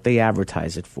for what they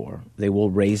advertise it for. They will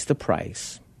raise the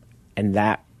price, and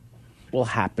that will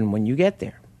happen when you get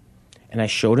there. And I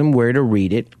showed him where to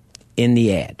read it in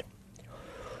the ad.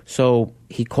 So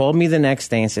he called me the next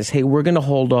day and says, hey, we're going to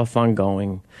hold off on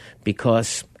going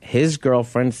because his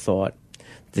girlfriend thought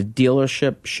the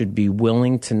dealership should be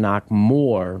willing to knock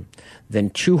more than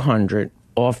 $200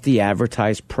 off the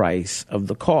advertised price of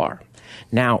the car.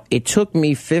 Now, it took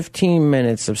me 15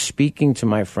 minutes of speaking to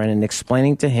my friend and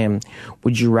explaining to him,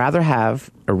 would you rather have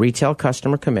a retail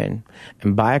customer come in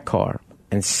and buy a car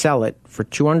and sell it for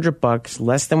 $200,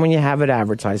 less than when you have it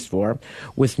advertised for,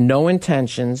 with no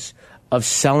intentions of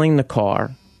selling the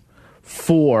car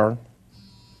for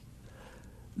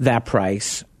that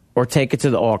price, or take it to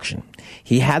the auction?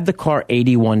 He had the car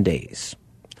 81 days.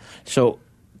 So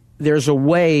there's a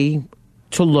way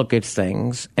to look at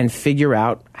things and figure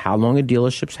out how long a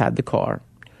dealership's had the car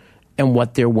and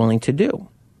what they're willing to do.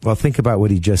 Well, think about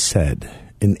what he just said.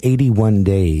 In 81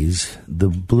 days, the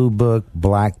Blue Book,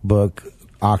 Black Book,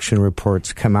 auction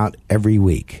reports come out every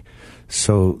week.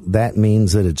 So that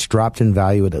means that it's dropped in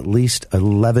value at least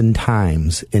 11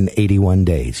 times in 81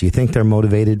 days. You think they're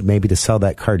motivated maybe to sell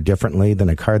that car differently than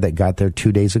a car that got there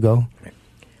 2 days ago?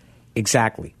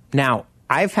 Exactly. Now,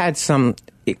 I've had some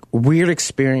weird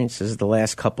experiences the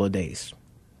last couple of days.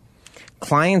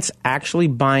 Clients actually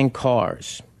buying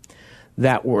cars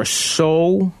that were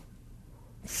so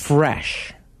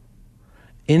fresh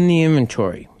in the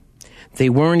inventory, they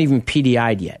weren't even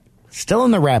PDI'd yet. Still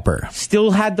in the wrapper.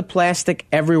 Still had the plastic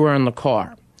everywhere in the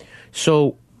car.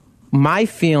 So my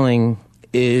feeling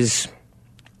is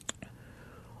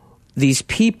these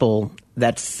people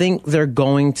that think they're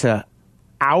going to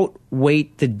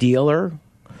outweight the dealer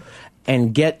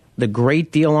and get the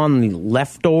great deal on the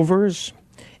leftovers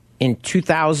in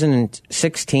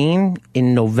 2016,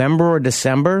 in November or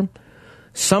December,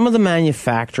 some of the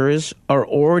manufacturers are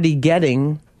already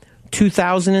getting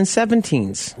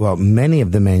 2017s. Well, many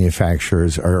of the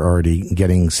manufacturers are already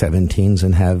getting 17s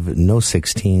and have no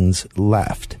 16s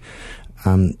left.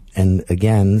 And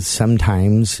again,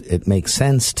 sometimes it makes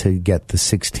sense to get the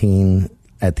 16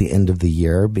 at the end of the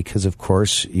year because, of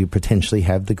course, you potentially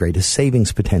have the greatest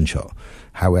savings potential.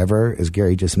 However, as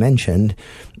Gary just mentioned,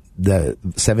 the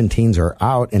 17s are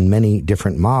out in many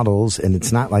different models, and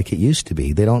it's not like it used to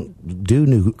be. They don't do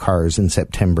new cars in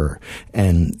September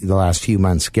and the last few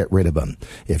months get rid of them.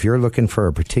 If you're looking for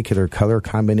a particular color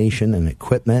combination and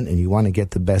equipment and you want to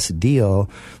get the best deal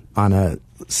on a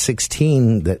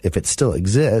 16 that if it still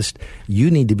exists, you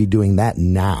need to be doing that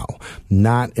now,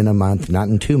 not in a month, not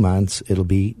in 2 months. It'll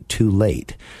be too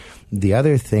late. The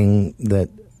other thing that,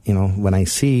 you know, when I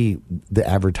see the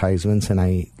advertisements and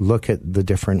I look at the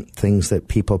different things that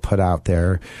people put out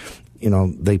there, you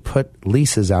know, they put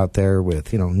leases out there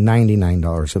with, you know,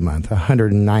 $99 a month,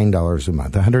 $109 a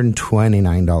month,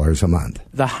 $129 a month.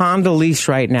 The Honda lease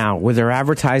right now, where they're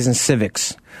advertising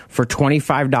Civics for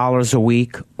 $25 a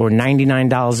week or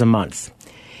 $99 a month,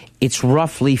 it's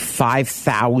roughly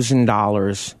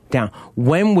 $5,000 down.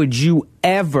 When would you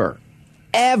ever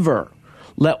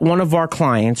let one of our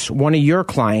clients, one of your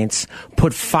clients,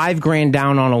 put $5,000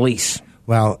 down on a lease?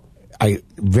 Well,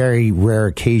 very rare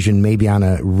occasion, maybe on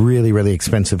a really, really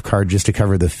expensive car just to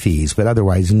cover the fees, but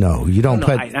otherwise, no. You don't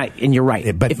put. And you're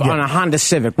right. But if on a Honda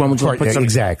Civic, when would you put some?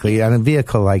 Exactly. On a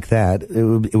vehicle like that,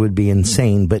 it would be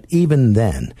insane. But even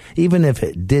then, even if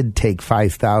it did take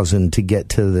 $5,000 to get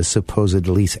to the supposed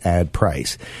lease ad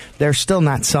price, they're still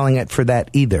not selling it for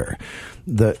that either.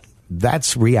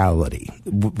 That's reality.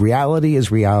 Reality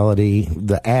is reality.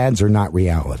 The ads are not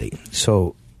reality.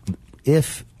 So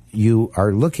if you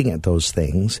are looking at those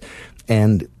things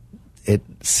and it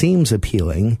seems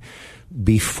appealing,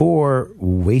 before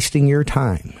wasting your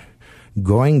time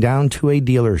going down to a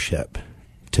dealership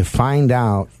to find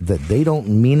out that they don't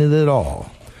mean it at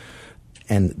all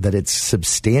and that it's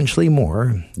substantially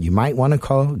more, you might want to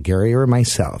call Gary or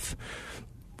myself.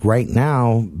 Right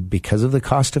now, because of the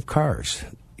cost of cars,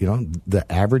 you know,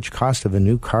 the average cost of a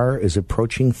new car is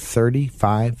approaching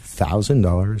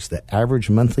 $35,000. The average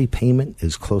monthly payment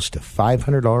is close to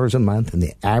 $500 a month, and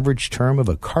the average term of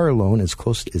a car loan is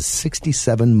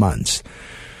 67 months.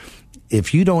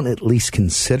 If you don't at least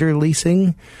consider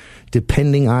leasing,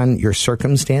 depending on your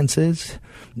circumstances,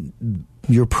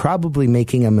 you're probably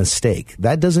making a mistake.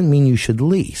 That doesn't mean you should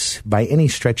lease by any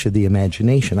stretch of the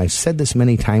imagination. I've said this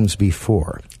many times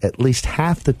before. At least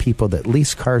half the people that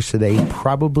lease cars today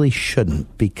probably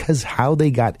shouldn't, because how they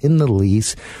got in the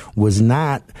lease was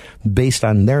not based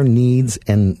on their needs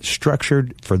and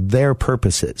structured for their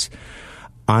purposes.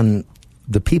 On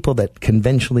the people that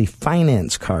conventionally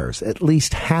finance cars, at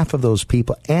least half of those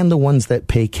people and the ones that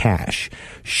pay cash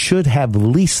should have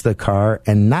leased the car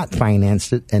and not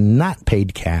financed it and not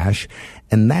paid cash.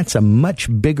 And that's a much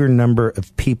bigger number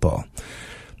of people.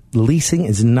 Leasing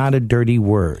is not a dirty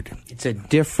word. It's a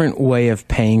different way of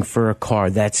paying for a car.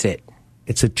 That's it.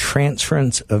 It's a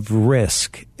transference of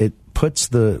risk. It puts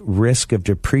the risk of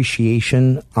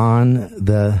depreciation on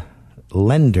the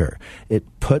lender. It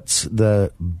puts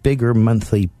the bigger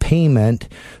monthly payment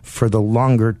for the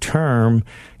longer term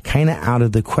kind of out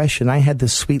of the question. I had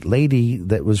this sweet lady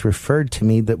that was referred to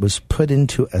me that was put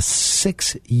into a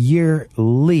 6-year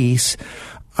lease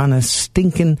on a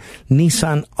stinking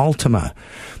Nissan Altima.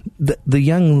 The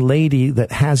young lady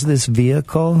that has this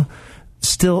vehicle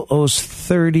still owes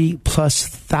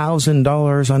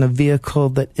 $30,000+ on a vehicle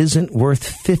that isn't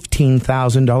worth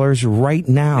 $15,000 right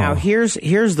now. Now, here's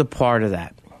the part of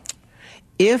that.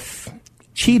 If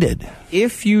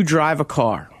you drive a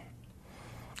car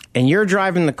and you're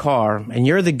driving the car and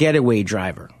you're the getaway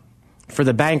driver for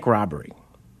the bank robbery,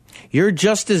 you're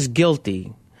just as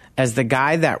guilty as the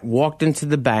guy that walked into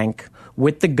the bank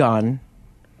with the gun.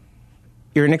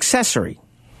 You're an accessory,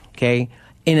 okay?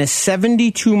 In a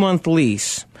 72-month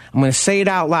lease, I'm going to say it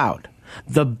out loud,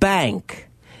 the bank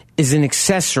is an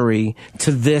accessory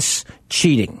to this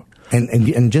cheating.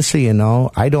 And just so you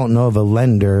know, I don't know of a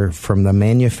lender from the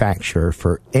manufacturer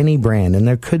for any brand, and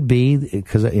there could be,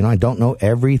 because, you know, I don't know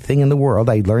everything in the world.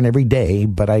 I learn every day,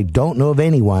 but I don't know of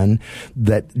anyone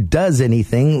that does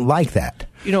anything like that.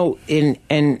 You know,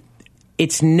 and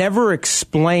it's never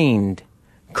explained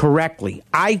correctly.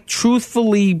 I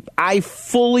truly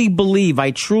believe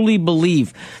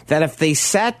that if they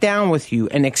sat down with you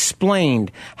and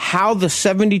explained how the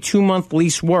 72-month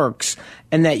lease works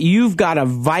and that you've got a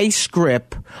vice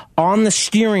grip on the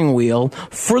steering wheel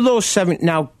for those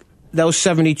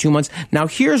 72 months. Now,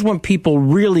 here's when people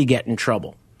really get in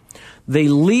trouble. They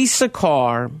lease a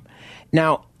car.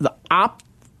 Now, the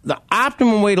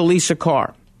optimum way to lease a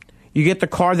car, you get the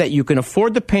car that you can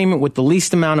afford the payment with the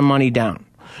least amount of money down.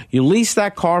 You lease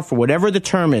that car for whatever the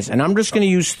term is, and I'm just going to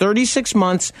use 36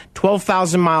 months,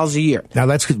 12,000 miles a year. Now,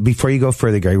 before you go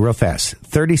further, Gary, real fast.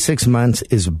 36 months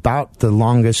is about the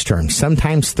longest term.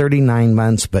 Sometimes 39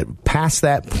 months, but past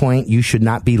that point, you should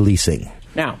not be leasing.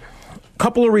 Now, a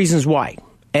couple of reasons why.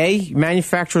 A,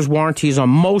 manufacturer's warranties on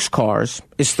most cars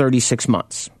is 36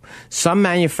 months. Some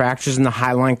manufacturers in the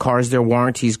Highline cars, their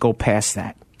warranties go past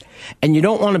that. And you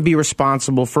don't want to be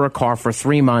responsible for a car for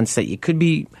 3 months that you could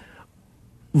be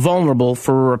vulnerable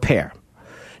for a repair.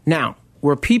 Now,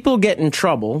 where people get in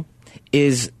trouble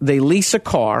is they lease a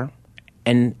car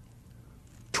and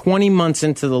 20 months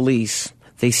into the lease,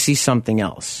 they see something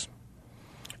else.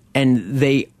 And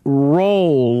they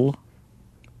roll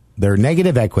their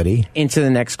negative equity into the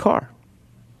next car.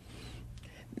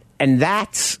 And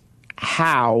that's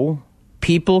how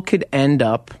people could end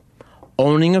up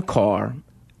owning a car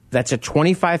that's a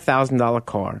 $25,000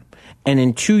 car and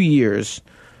in 2 years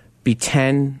be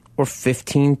 $10,000 or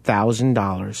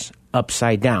 $15,000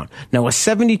 upside down. Now, a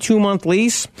 72-month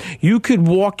lease, you could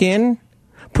walk in,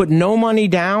 put no money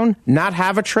down, not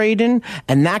have a trade-in,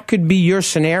 and that could be your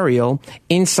scenario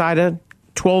inside of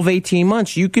 12, 18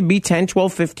 months. You could be 10,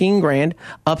 12, 15 grand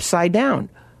upside down.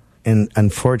 And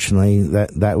unfortunately,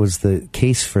 that was the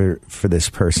case for this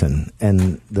person.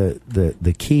 And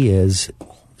the key is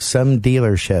some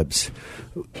dealerships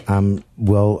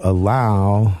will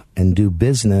allow and do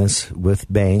business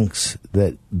with banks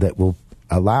that will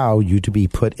allow you to be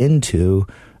put into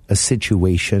a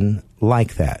situation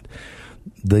like that.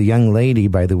 The young lady,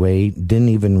 by the way, didn't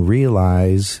even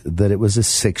realize that it was a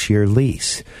 6-year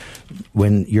lease.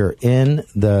 When you're in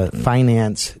the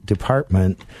finance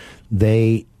department,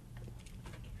 they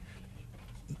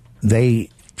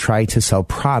try to sell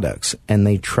products and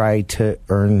they try to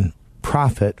earn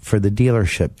profit for the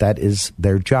dealership. That is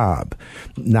their job.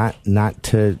 Not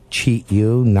to cheat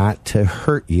you, not to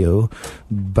hurt you,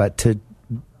 but to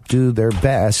do their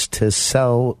best to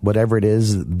sell whatever it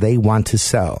is they want to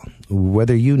sell.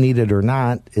 Whether you need it or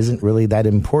not isn't really that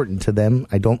important to them,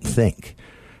 I don't think.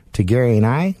 To Gary and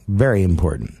I, very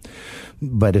important.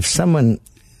 But if someone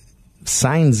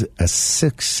signs a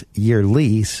 6-year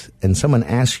lease and someone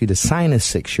asks you to sign a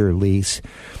 6-year lease,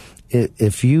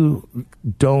 if you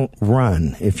don't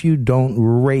run, if you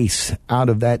don't race out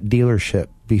of that dealership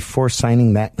before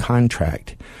signing that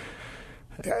contract,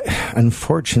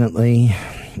 unfortunately,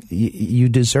 you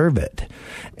deserve it.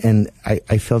 And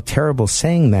I feel terrible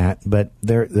saying that, but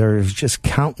there's just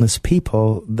countless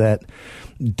people that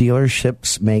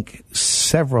dealerships make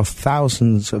several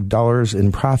thousands of dollars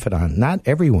in profit on. Not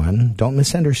everyone, don't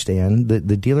misunderstand. The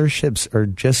dealerships are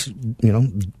just,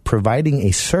 providing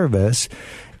a service.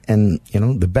 And,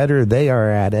 the better they are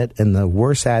at it and the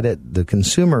worse at it the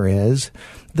consumer is,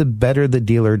 the better the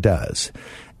dealer does.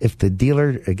 If the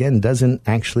dealer, again, doesn't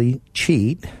actually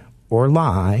cheat or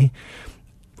lie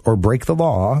or break the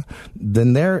law,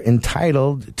 then they're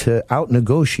entitled to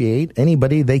out-negotiate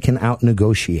anybody they can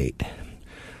out-negotiate.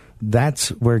 That's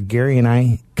where Gary and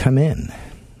I come in.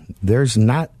 There's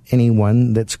not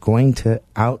anyone that's going to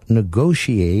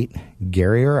out-negotiate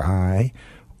Gary or I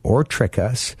or trick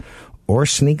us or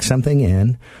sneak something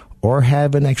in, or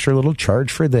have an extra little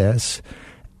charge for this,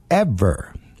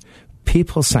 ever.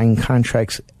 People sign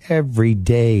contracts every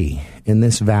day in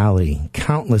this valley,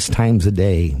 countless times a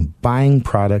day, buying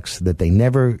products that they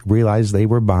never realized they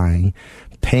were buying,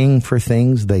 paying for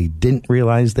things they didn't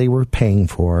realize they were paying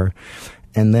for,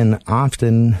 and then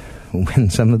often when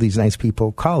some of these nice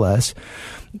people call us,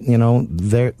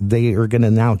 they are going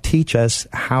to now teach us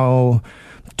how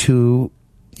to,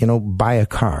 buy a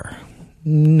car.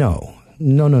 No.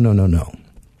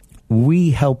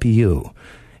 We help you.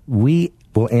 We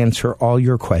will answer all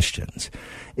your questions.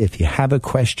 If you have a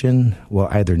question, we'll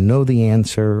either know the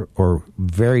answer or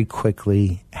very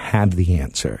quickly have the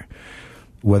answer.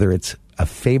 Whether it's a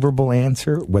favorable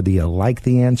answer, whether you like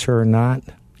the answer or not,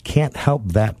 can't help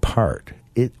that part.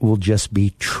 It will just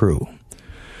be true.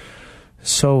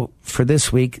 So for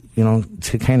this week,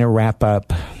 to kind of wrap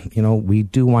up, we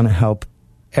do want to help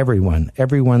everyone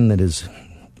that is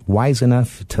wise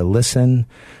enough to listen,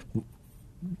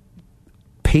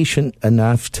 patient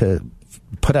enough to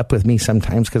put up with me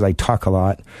sometimes because I talk a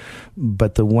lot.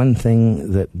 But the one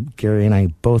thing that Gary and I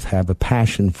both have a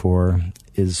passion for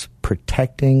is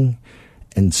protecting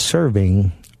and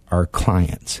serving our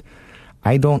clients.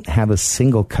 I don't have a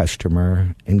single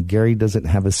customer, and Gary doesn't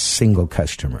have a single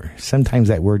customer. Sometimes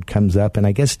that word comes up, and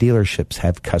I guess dealerships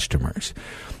have customers.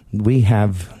 We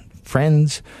have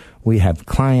friends, we have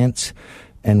clients,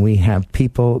 and we have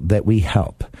people that we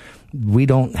help. We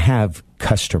don't have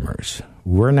customers.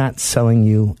 we're not selling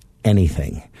you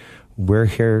anything. We're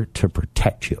here to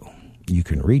protect you. You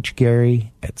can reach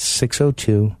Gary at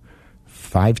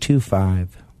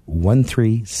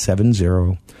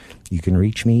 602-525-1370. You can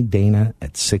reach me, Dana,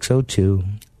 at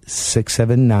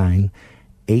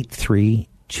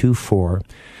 602-679-8324.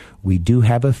 We do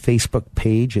have a Facebook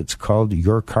page. It's called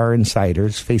Your Car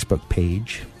Insiders Facebook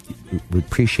page. We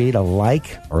appreciate a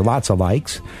like or lots of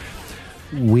likes.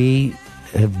 We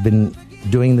have been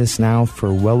doing this now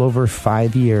for well over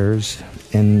 5 years,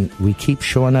 and we keep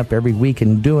showing up every week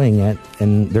and doing it,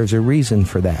 and there's a reason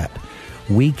for that.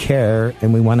 We care,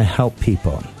 and we want to help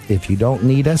people. If you don't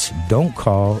need us, don't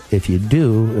call. If you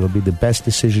do, it'll be the best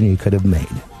decision you could have made.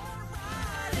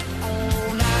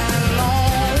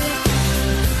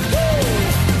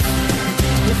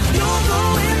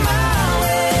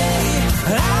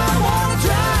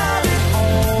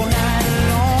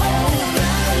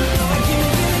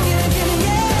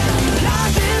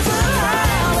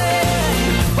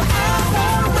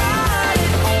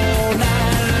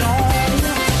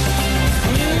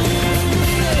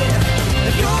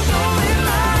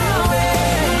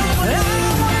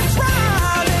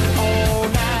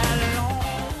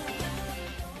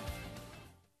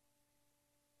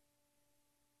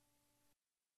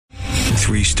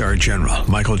 Three-star General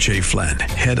Michael J. Flynn,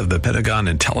 head of the Pentagon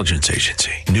Intelligence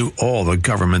Agency, knew all the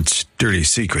government's dirty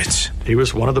secrets. He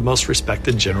was one of the most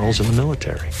respected generals in the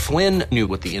military. Flynn knew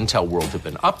what the intel world had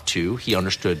been up to. He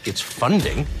understood its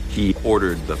funding. He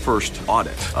ordered the first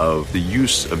audit of the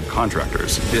use of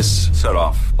contractors. This set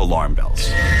off alarm bells.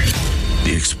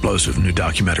 The explosive new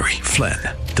documentary, Flynn,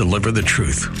 Deliver the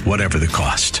Truth, Whatever the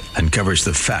Cost, uncovers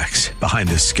the facts behind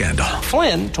this scandal.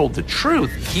 Flynn told the truth.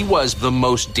 He was the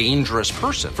most dangerous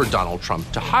person for Donald Trump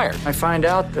to hire. I find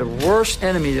out the worst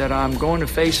enemy that I'm going to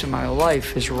face in my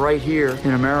life is right here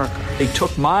in America. They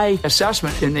took my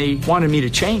assessment and they wanted me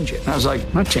to change it. And I was like,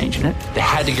 I'm not changing it. They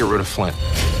had to get rid of Flynn.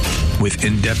 With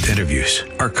in-depth interviews,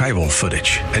 archival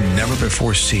footage, and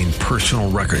never-before-seen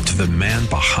personal records of the man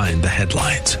behind the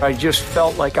headlines. I just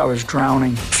felt like I was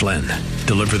drowning. Flynn,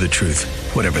 Deliver the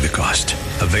Truth, Whatever the Cost.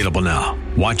 Available now.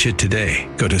 Watch it today.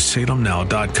 Go to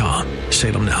salemnow.com.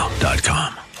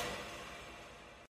 salemnow.com.